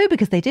he though?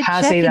 Because they did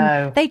check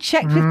him. They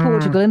checked with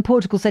Portugal and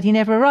Portugal said he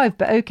never arrived.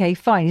 But okay,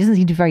 fine. He doesn't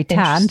seem to be very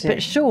tanned,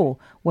 but sure.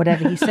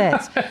 Whatever he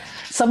says.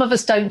 Some of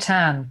us don't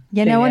tan.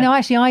 Yeah, no,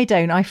 actually I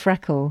don't. I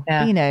freckle.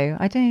 Yeah.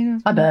 I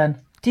don't. I burn.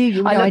 Do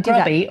you? I look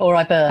grubby or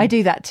I burn. I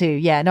do that too.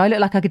 Yeah. No, I look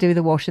like I could do with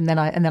a wash and then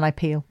I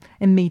peel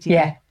immediately.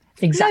 Yeah.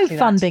 Exactly. No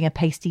fun being a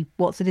pasty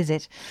Watson, is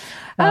it?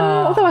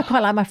 Although I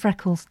quite like my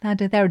freckles.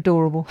 They're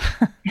adorable.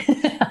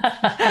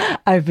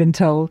 I've been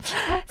told.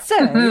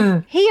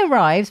 So he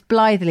arrives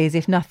blithely as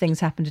if nothing's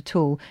happened at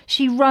all.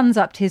 She runs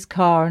up to his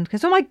car and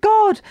goes, "Oh my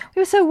God,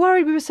 we were so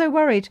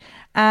worried.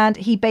 And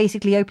he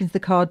basically opens the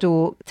car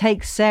door,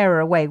 takes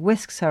Sarah away,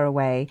 whisks her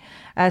away,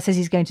 says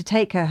he's going to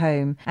take her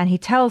home. And he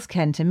tells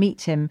Ken to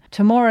meet him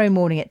tomorrow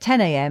morning at 10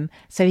 a.m.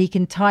 so he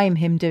can time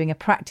him doing a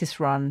practice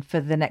run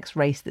for the next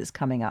race that's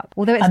coming up.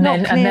 Although it's not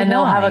clear and then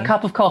they'll why. have a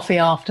cup of coffee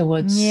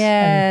afterwards.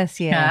 Yes.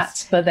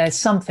 Chat, but there's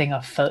something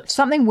afoot.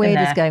 Something weird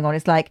is going on.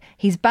 It's like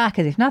he's back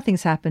as if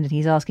nothing's happened and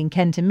he's asking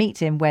Ken to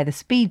meet him where the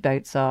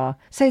speedboats are.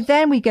 So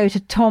then we go to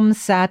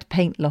Tom's sad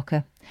paint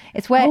locker.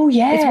 It's where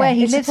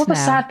he lives a proper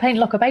now. sad paint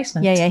locker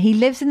basement. Yeah. He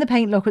lives in the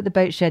paint locker at the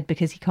boat shed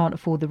because he can't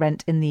afford the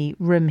rent in the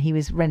room he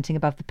was renting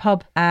above the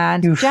pub.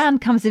 And Jan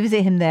comes to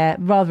visit him there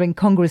rather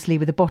incongruously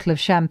with a bottle of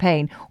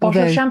champagne.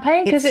 Bottle of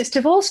champagne because it's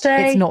divorce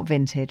day. It's not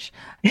vintage.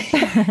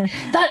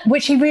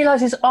 Which he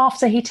realises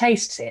after he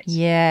tastes it.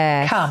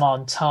 Yeah. Come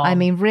on, Tom. I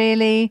mean,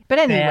 really? But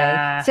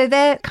anyway, so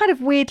they're kind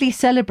of weirdly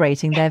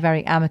celebrating their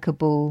very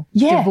amicable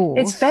divorce.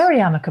 It's very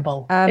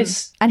amicable.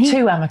 It's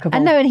too amicable.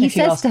 And he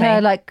says to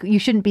her, like, you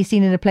shouldn't be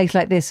seen in a place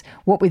like this,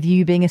 what with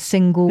you being a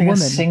single woman.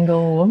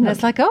 And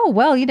it's like, oh,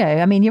 well, you're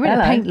in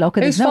a paint locker,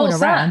 there's no one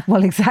around.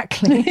 Well,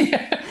 exactly.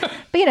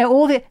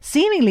 But,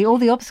 seemingly all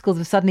the obstacles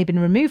have suddenly been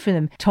removed from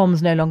them.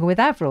 Tom's no longer with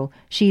Avril.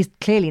 She's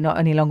clearly not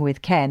any longer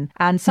with Ken.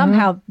 And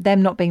somehow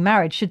them not being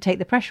married should take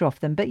the pressure off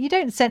them. But you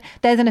don't sense,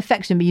 there's an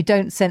affection, but you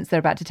don't sense they're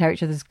about to tear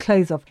each other's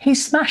clothes off. He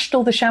smashed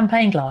all the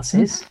champagne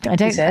glasses.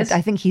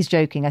 I think he's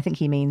joking. I think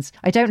he means,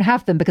 I don't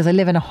have them because I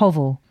live in a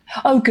hovel.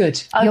 Oh,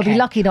 good. Okay. You'll be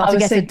lucky not to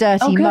get a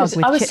dirty mug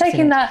with chips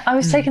in it. I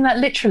was taking that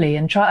literally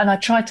and I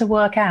tried to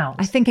work out.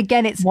 I think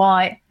again it's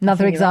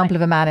another example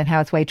of a man in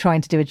Howard's Way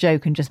trying to do a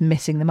joke and just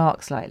missing the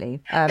mark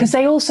slightly. Because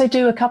they also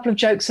do a couple of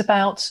jokes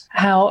about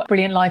how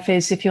brilliant life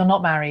is if you're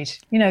not married.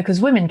 Because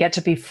women get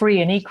to be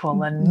free and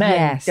equal and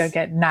men don't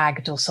get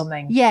nagged or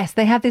something. Yes,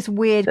 they have this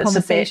weird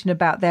conversation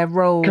about their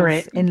roles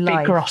in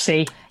life. Bit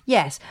grossy.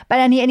 Yes, but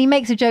and he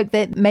makes a joke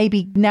that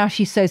maybe now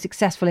she's so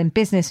successful in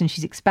business and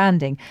she's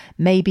expanding,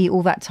 maybe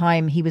all that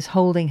time he was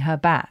holding her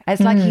back.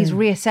 It's like he's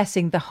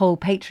reassessing the whole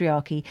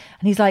patriarchy.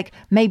 And he's like,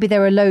 maybe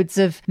there are loads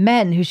of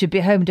men who should be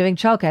at home doing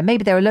childcare.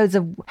 Maybe there are loads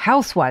of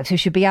housewives who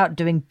should be out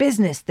doing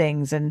business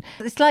things. And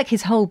it's like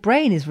his whole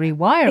brain is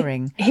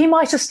rewiring. He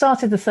might have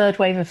started the third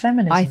wave of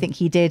feminism. I think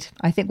he did.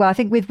 I think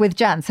with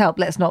Jan's help,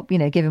 let's not,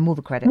 give him all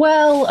the credit.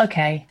 Well,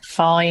 okay,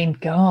 fine,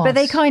 God. But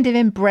they kind of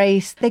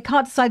embrace, they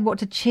can't decide what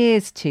to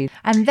cheers to.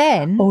 And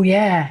then... Oh,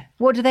 yeah.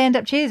 What do they end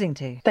up cheersing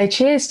to? They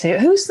cheers to...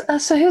 Who's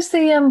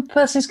the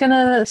person who's going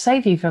to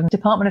save you from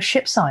Department of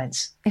Ship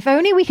Science? If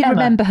only we could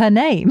remember her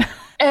name.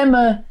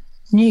 Emma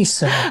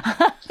Newsom.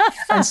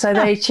 And so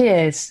they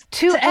cheers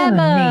to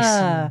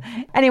Emma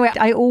Newsom. Anyway,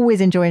 I always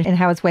enjoy in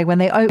Howard's Way when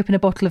they open a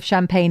bottle of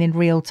champagne in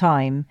real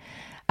time.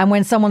 And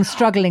when someone's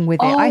struggling with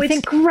it,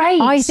 it's great.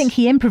 I think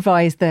he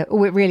improvised it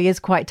really is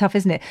quite tough,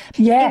 isn't it?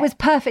 Yeah. It was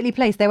perfectly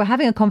placed. They were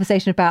having a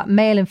conversation about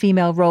male and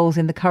female roles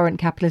in the current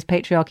capitalist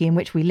patriarchy in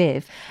which we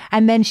live.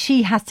 And then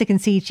she has to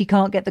concede she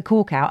can't get the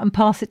cork out and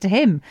pass it to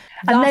him.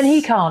 And then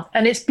he can't.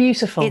 And it's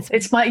beautiful. It's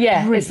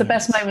the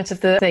best moment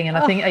of the thing. And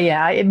I think,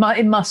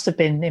 it must have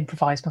been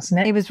improvised, mustn't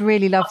it? It was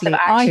really lovely.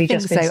 I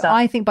think so.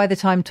 I think by the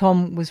time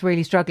Tom was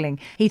really struggling,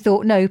 he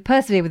thought, no,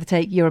 persevere with the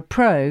take. You're a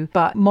pro.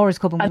 But Morris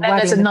Cobham was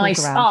wagging the cork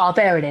around.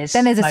 There it is.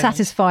 Then there's a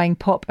satisfying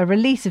pop, a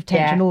release of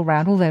tension all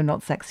round, although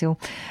not sexual.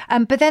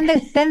 But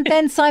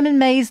then Simon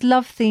May's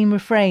love theme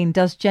refrain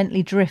does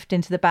gently drift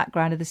into the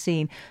background of the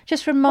scene,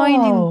 just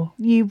reminding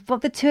you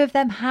what the two of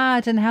them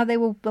had and how they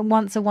were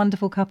once a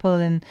wonderful couple.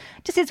 And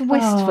just it's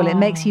wistful. It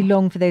makes you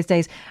long for those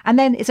days. And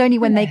then it's only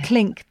when they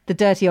clink the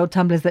dirty old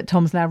tumblers that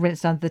Tom's now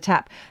rinsed under the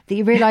tap that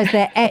you realise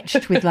they're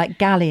etched with like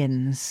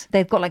galleons.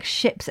 They've got like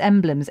ship's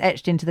emblems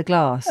etched into the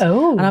glass.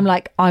 Oh. And I'm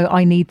like,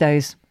 I need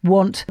those.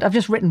 Want. I've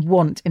just written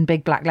want in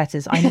big black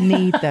letters. I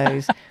need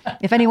those.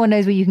 If anyone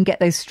knows where you can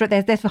get those,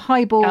 they're for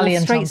highball,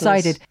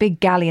 straight-sided, big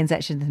galleons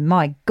etched.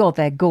 My God,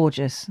 they're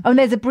gorgeous. Oh, and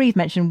there's a brief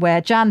mention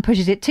where Jan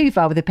pushes it too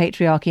far with the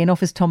patriarchy and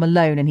offers Tom a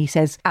loan, and he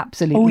says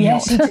absolutely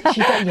not.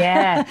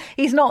 Yeah.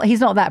 He's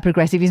not that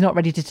progressive. He's not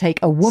ready to take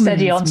a woman's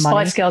Steady on. money.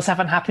 Spice Girls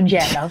haven't happened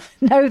yet, love.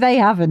 No, they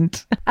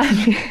haven't.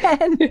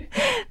 And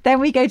then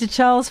we go to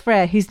Charles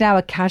Frere, who's now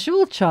a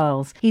casual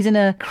Charles. He's in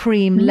a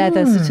cream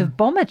leather sort of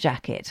bomber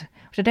jacket,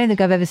 which I don't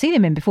think I've ever seen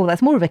him in before.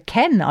 That's more of a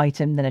Ken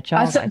item than a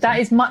Charles item. That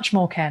is much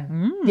more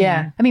Ken.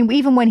 Yeah. I mean,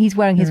 even when he's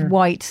wearing his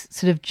white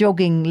sort of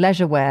jogging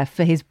leisure wear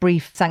for his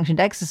brief sanctioned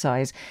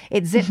exercise,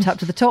 it's zipped up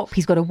to the top.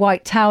 He's got a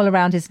white towel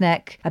around his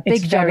neck, a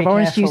big jug of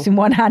orange juice in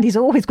one hand. He's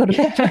always got a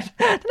big jug.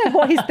 I don't know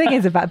what his thing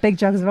is about big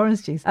jugs of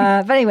orange juice.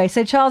 But anyway,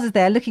 so Charles is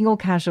there looking all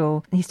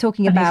casual. He's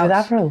talking about... He's with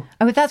Avril.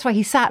 Oh, that's right.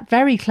 He sat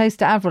very close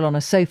to Avril on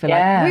a sofa.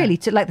 Yeah. Like really,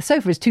 like the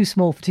sofa is too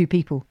small for two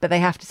people, but they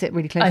have to sit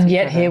really close to each other. And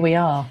yet here we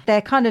are.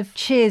 They're kind of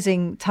cheersing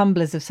passing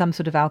tumblers of some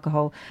sort of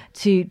alcohol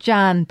to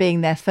Jan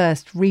being their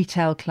first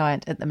retail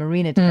client at the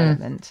Marina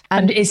development.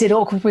 And is it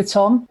awkward with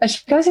Tom? And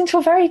she goes into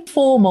a very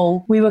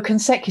formal, we were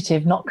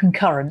consecutive, not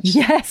concurrent.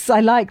 Yes,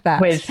 I like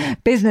that. With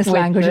business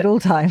language at all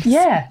times.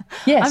 Yeah,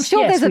 yes. I'm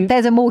sure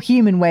there's a more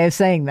human way of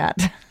saying that.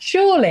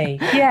 Surely,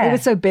 yeah. It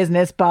was so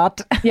business,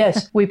 but...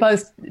 Yes, we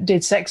both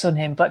did sex on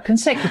him, but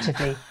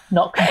consecutively,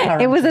 not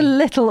concurrently. It was a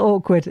little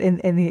awkward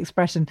in the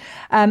expression.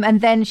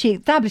 And then she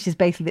establishes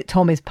basically that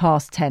Tom is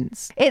past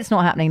tense. It's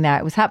not happening now.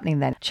 It was happening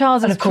then.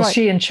 Charles and of course,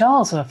 she and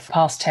Charles are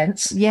past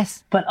tense.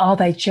 Yes. But are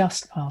they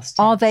just past tense?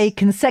 Are they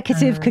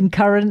consecutive,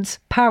 concurrent,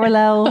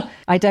 parallel?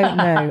 I don't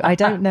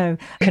know.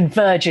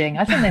 Converging.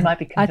 I think they might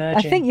be converging.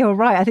 I think you're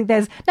right. I think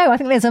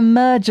there's a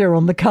merger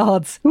on the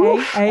cards.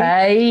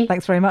 Hey.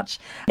 Thanks very much.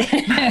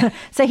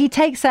 So he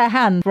takes her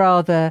hand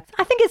rather,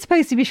 I think it's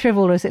supposed to be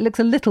chivalrous. It looks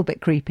a little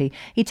bit creepy.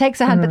 He takes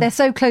her hand, but they're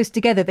so close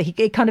together that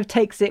he kind of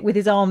takes it with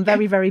his arm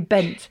very, very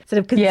bent.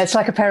 Yeah, it's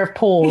like a pair of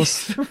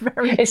paws.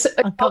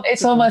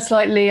 It's almost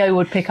like Leo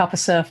would pick up a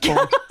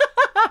surfboard.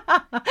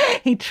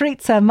 He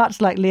treats her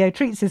much like Leo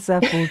treats his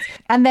surfboards,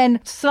 and then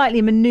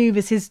slightly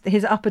manoeuvres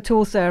his upper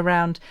torso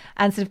around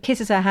and sort of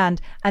kisses her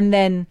hand, and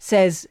then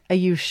says, "Are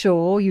you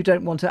sure you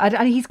don't want to?"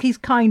 And he's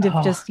kind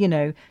of just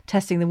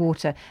testing the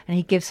water, and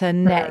he gives her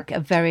neck a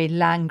very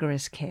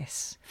languorous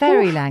kiss,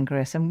 very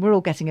languorous, and we're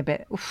all getting a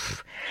bit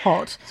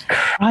hot.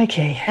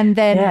 Crikey! And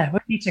then we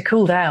need to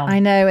cool down. I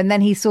know, and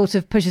then he sort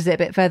of pushes it a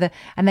bit further,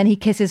 and then he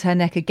kisses her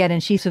neck again,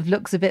 and she sort of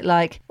looks a bit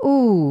like,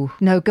 "Ooh,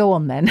 no, go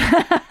on then."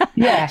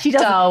 Yeah, she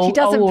doesn't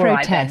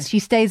protest. Right, she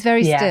stays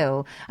very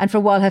still, and for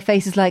a while her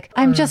face is like,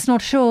 "I'm just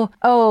not sure."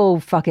 Oh,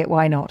 fuck it,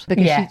 why not?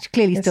 Because she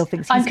clearly still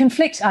thinks I'm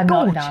conflicted. I'm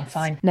gorgeous. not. No, I'm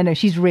fine. No,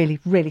 she's really,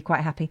 really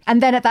quite happy.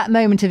 And then at that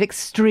moment of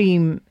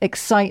extreme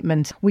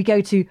excitement, we go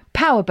to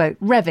powerboat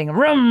revving,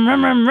 rum,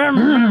 rum, rum, rum,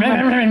 rum,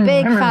 rum,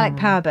 big phallic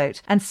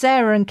powerboat, and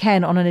Sarah and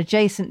Ken on an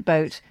adjacent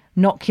boat.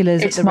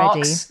 Noculars at the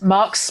ready.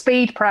 Mark's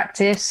speed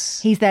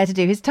practice. He's there to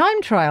do his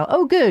time trial.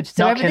 Oh, good.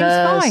 So everything's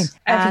fine.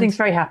 Everything's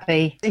very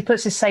happy. He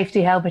puts his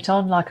safety helmet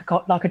on like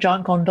a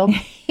giant condom.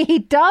 He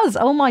does.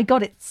 Oh my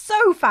God, it's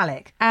so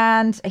phallic.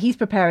 And he's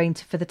preparing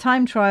for the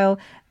time trial.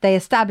 They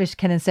established,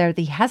 Ken and Sarah,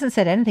 that he hasn't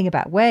said anything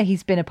about where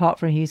he's been apart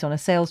from he was on a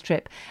sales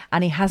trip,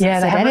 and he hasn't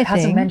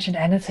hasn't mentioned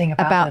anything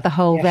about the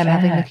whole them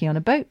having looking on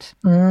a boat.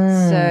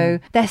 So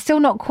they're still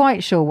not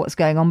quite sure what's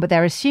going on, but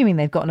they're assuming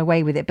they've gotten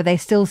away with it. But they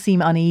still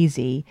seem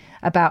uneasy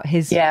about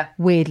his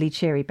weirdly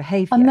cheery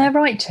behaviour. And they're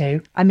right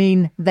to. I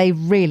mean, they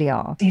really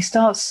are. He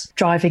starts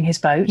driving his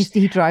boat.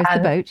 He drives the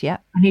boat, yeah.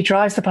 And he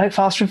drives the boat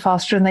faster and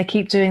faster, and they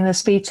keep doing the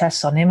speed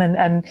tests on him.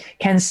 And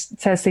Ken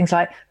says things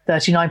like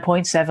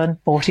 39.7,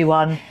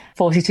 41,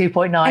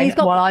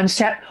 42.9.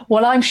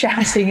 While I'm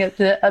shouting at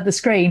the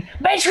screen,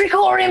 Metric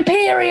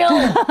Imperial.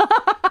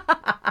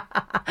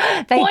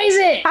 What is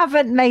it?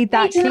 Haven't made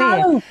that clear.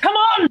 Know. Come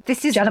on!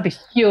 This is gonna be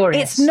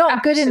furious. It's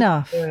not good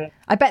enough. Furious.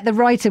 I bet the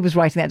writer was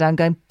writing that down,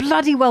 going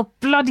bloody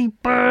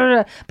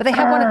brr. But they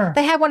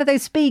had one of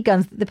those speed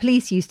guns that the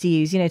police used to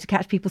use, to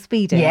catch people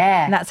speeding.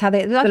 Yeah, and that's how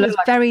it was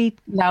like very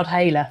loud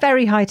hailer,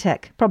 very high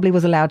tech. Probably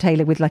was a loud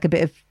hailer with like a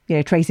bit of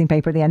tracing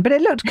paper at the end, but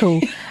it looked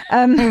cool.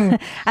 And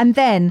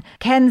then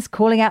Ken's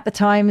calling out the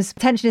times.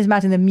 Tension is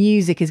mounting. The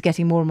music is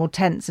getting more and more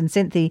tense and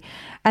synthy.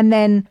 And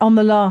then on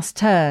the last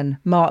turn,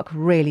 Mark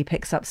really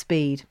picks up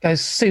speed.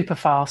 Goes super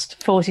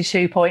fast.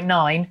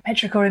 42.9.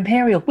 Metric or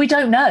Imperial? We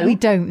don't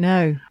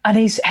know. And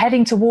he's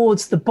heading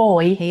towards the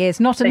buoy. He is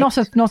not an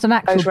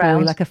actual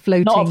buoy, like a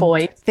floating not a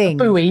buoy, thing.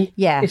 A buoy.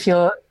 Yeah. If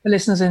you're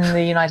listeners in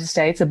the United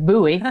States, a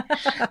buoy.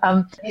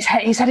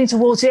 He's heading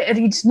towards it, and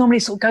he normally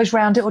sort of goes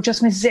round it or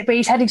just misses it, but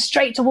he's heading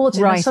straight towards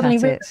it. Right and suddenly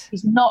at it.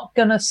 He's not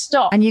going to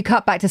stop. And you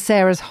cut back to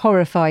Sarah's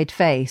horrified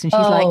face, and she's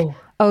like,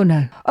 "Oh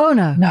no!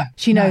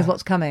 She knows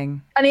what's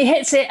coming." And he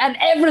hits it, and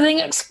everything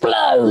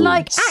explodes.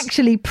 Like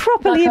actually,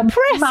 properly like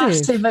impressive.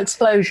 Massive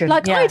explosion.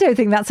 I don't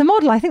think that's a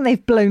model. I think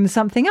they've blown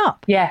something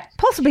up. Yeah,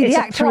 possibly the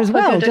actor as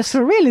well, just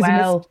for realism.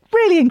 It's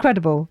really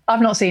incredible.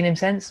 I've not seen him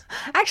since.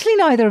 Actually,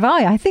 neither have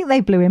I. I think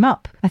they blew him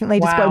up. I think they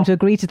just got him to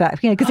agree to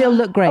that, because it'll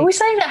look great. Are we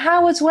saying that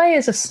Howard's Way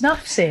is a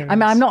snuff series? I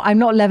mean, I'm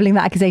not levelling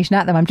that accusation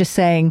at them. I'm just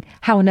saying,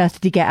 how on earth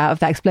did he get out of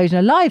that explosion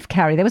alive,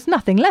 Carrie? There was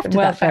nothing left of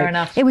that boat. Fair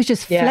enough. It was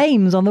just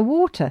flames on the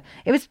water.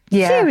 It was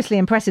seriously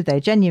impressive, though,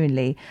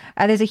 genuinely.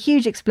 There's a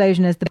huge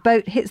explosion as the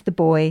boat hits the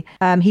buoy.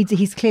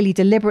 He's clearly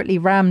deliberately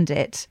rammed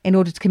it in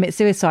order to commit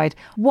suicide.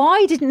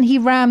 Why didn't he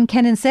ram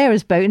Ken and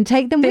Sarah's boat and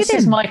take them with him?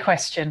 This is my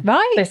question.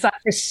 Right? That's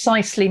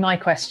precisely my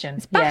question.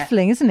 It's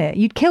baffling, isn't it?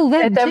 You'd kill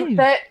them too.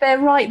 They're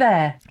right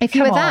there. If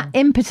you were that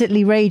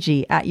impotently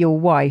ragey at your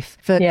wife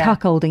for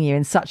cuckolding you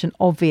in such an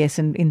obvious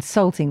and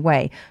insulting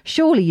way,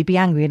 surely you'd be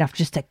angry enough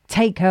just to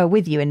take her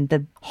with you in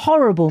the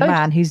horrible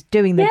man who's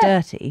doing the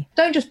dirty.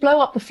 Don't just blow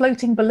up the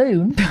floating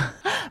balloon.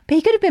 But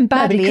he could have been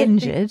badly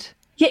injured.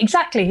 Yeah,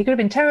 exactly. He could have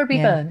been terribly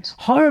burnt.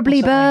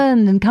 Horribly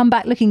burned and come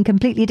back looking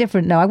completely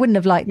different. No, I wouldn't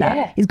have liked that.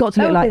 Yeah. He's got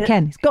to look like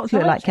Ken. He's got to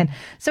look like Ken.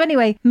 So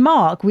anyway,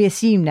 Mark, we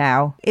assume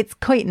now, it's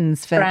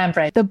Coyton's for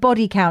Branbred. the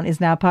body count is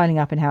now piling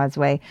up in Howard's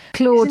Way.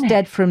 Claude's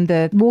dead from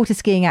the water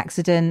skiing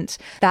accident.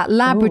 That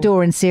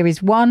Labrador in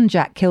series 1,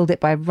 Jack killed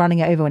it by running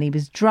it over when he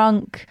was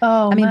drunk.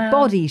 Oh, I mean, man.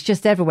 bodies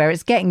just everywhere.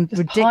 It's getting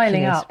ridiculous.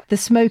 piling up. The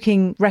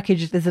smoking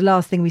wreckage is the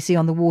last thing we see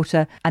on the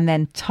water, and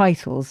then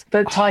titles.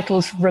 But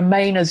titles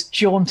remain as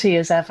jaunty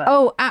as ever.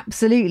 Oh,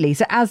 absolutely.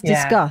 So as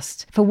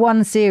discussed, for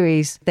one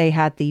series, they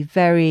had the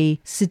very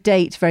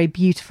sedate, very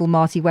beautiful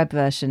Marty Webb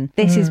version.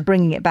 This is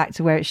bringing it back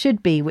to where it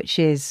should be, which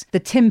is the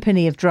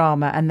timpani of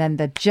drama and then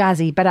the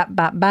jazzy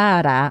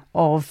ba-da-ba-ba-da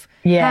of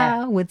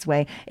Howard's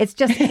Way. It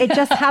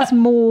just has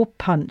more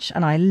punch,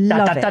 and I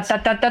love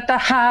it.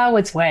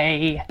 Howard's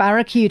Way.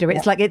 Barracuda.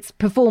 It's like it's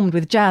performed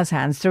with jazz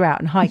hands throughout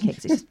and high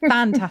kicks. It's just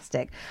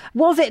fantastic.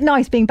 Was it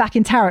nice being back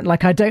in Tarrant?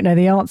 Like, I don't know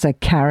the answer,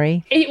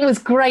 Carrie. It was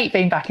great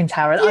being back in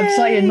Tarrant. I'm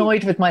slightly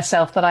annoyed with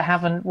myself that I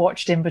haven't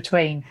watched in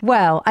between.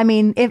 Well, I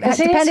mean,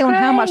 depending on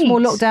how much more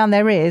lockdown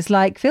there is,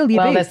 like, fill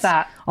your boots. Well, there's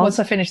that. Once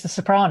I finish The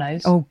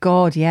Sopranos. Oh,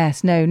 God,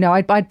 yes. No,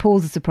 I'd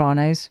pause The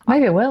Sopranos.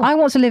 Maybe I will. I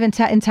want to live in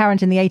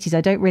Tarrant in the 80s.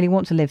 I don't really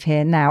want to live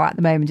here now at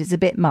the moment. It's a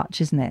bit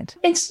much, isn't it?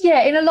 It's,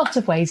 in a lot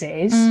of ways it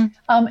is.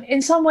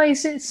 In some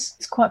ways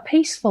it's quite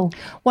peaceful.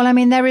 Well, I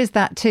mean, there is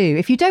that too.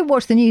 If you don't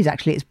watch the news,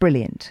 actually, it's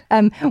brilliant.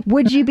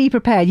 Would you be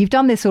prepared? You've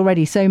done this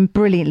already so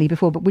brilliantly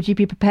before, but would you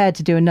be prepared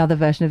to do another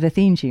version of the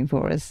theme tune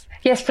for us?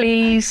 Yes,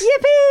 please.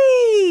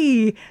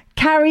 Yippee!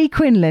 Carrie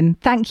Quinlan,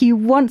 thank you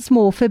once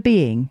more for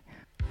being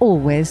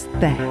always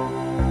there.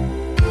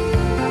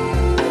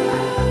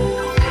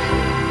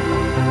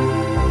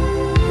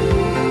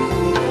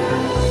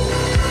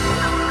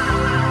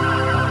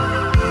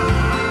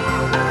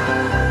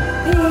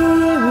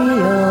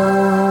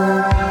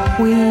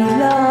 We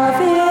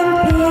love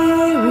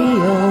Imperial.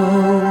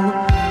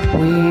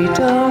 We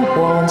don't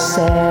want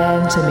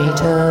centimetres.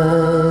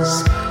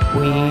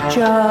 We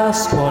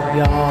just want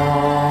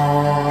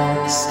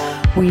yards.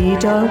 We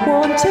don't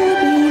want to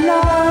be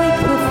like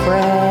the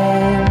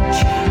French.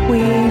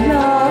 We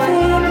love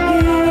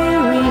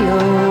Imperial.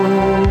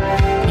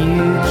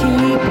 You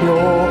keep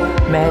your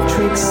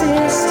metric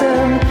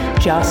system.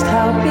 Just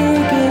how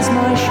big is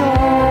my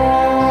shop?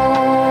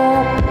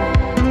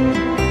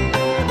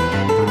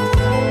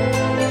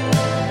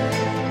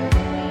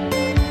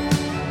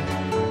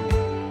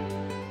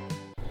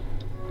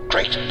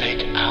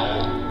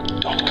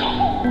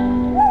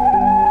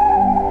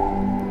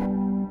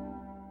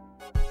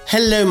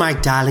 Hello, my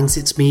darlings,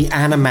 it's me,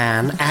 Anna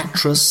Mann,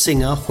 actress,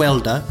 singer,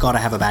 welder, gotta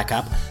have a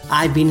backup.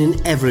 I've been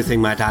in everything,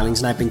 my darlings,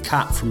 and I've been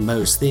cut from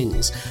most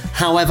things.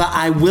 However,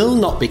 I will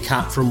not be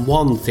cut from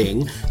one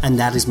thing, and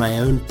that is my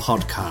own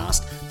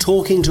podcast,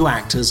 Talking to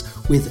Actors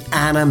with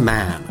Anna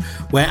Mann,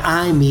 where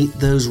I meet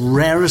those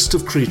rarest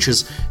of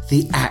creatures,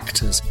 the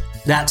actors.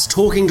 That's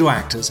Talking to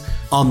Actors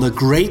on the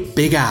Great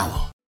Big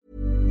Owl.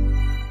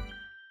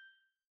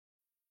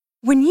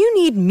 When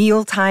you need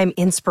mealtime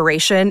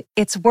inspiration,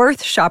 it's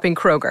worth shopping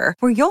Kroger,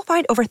 where you'll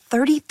find over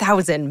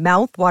 30,000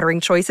 mouth-watering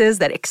choices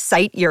that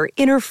excite your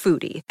inner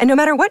foodie. And no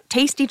matter what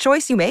tasty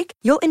choice you make,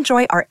 you'll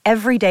enjoy our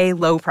everyday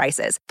low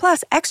prices,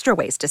 plus extra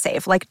ways to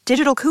save, like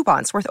digital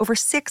coupons worth over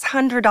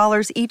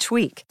 $600 each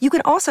week. You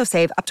can also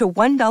save up to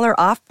 $1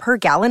 off per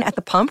gallon at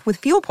the pump with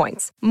fuel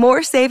points.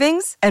 More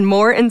savings and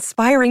more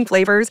inspiring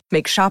flavors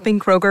make shopping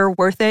Kroger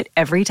worth it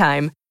every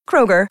time.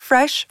 Kroger,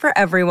 fresh for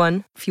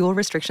everyone. Fuel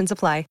restrictions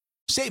apply.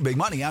 Save big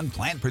money on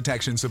plant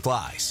protection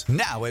supplies,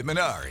 now at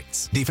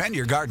Menards. Defend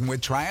your garden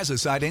with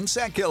Triazicide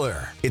Insect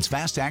Killer. Its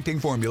fast-acting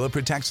formula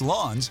protects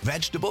lawns,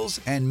 vegetables,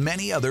 and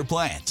many other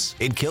plants.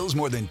 It kills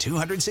more than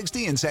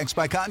 260 insects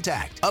by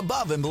contact,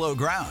 above and below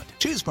ground.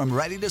 Choose from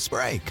ready to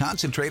spray,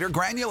 concentrate, or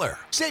granular.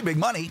 Save big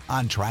money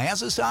on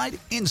Triazicide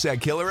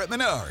Insect Killer at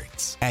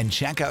Menards. And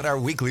check out our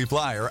weekly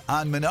flyer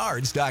on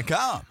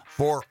Menards.com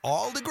for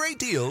all the great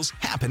deals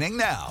happening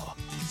now.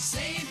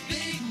 Save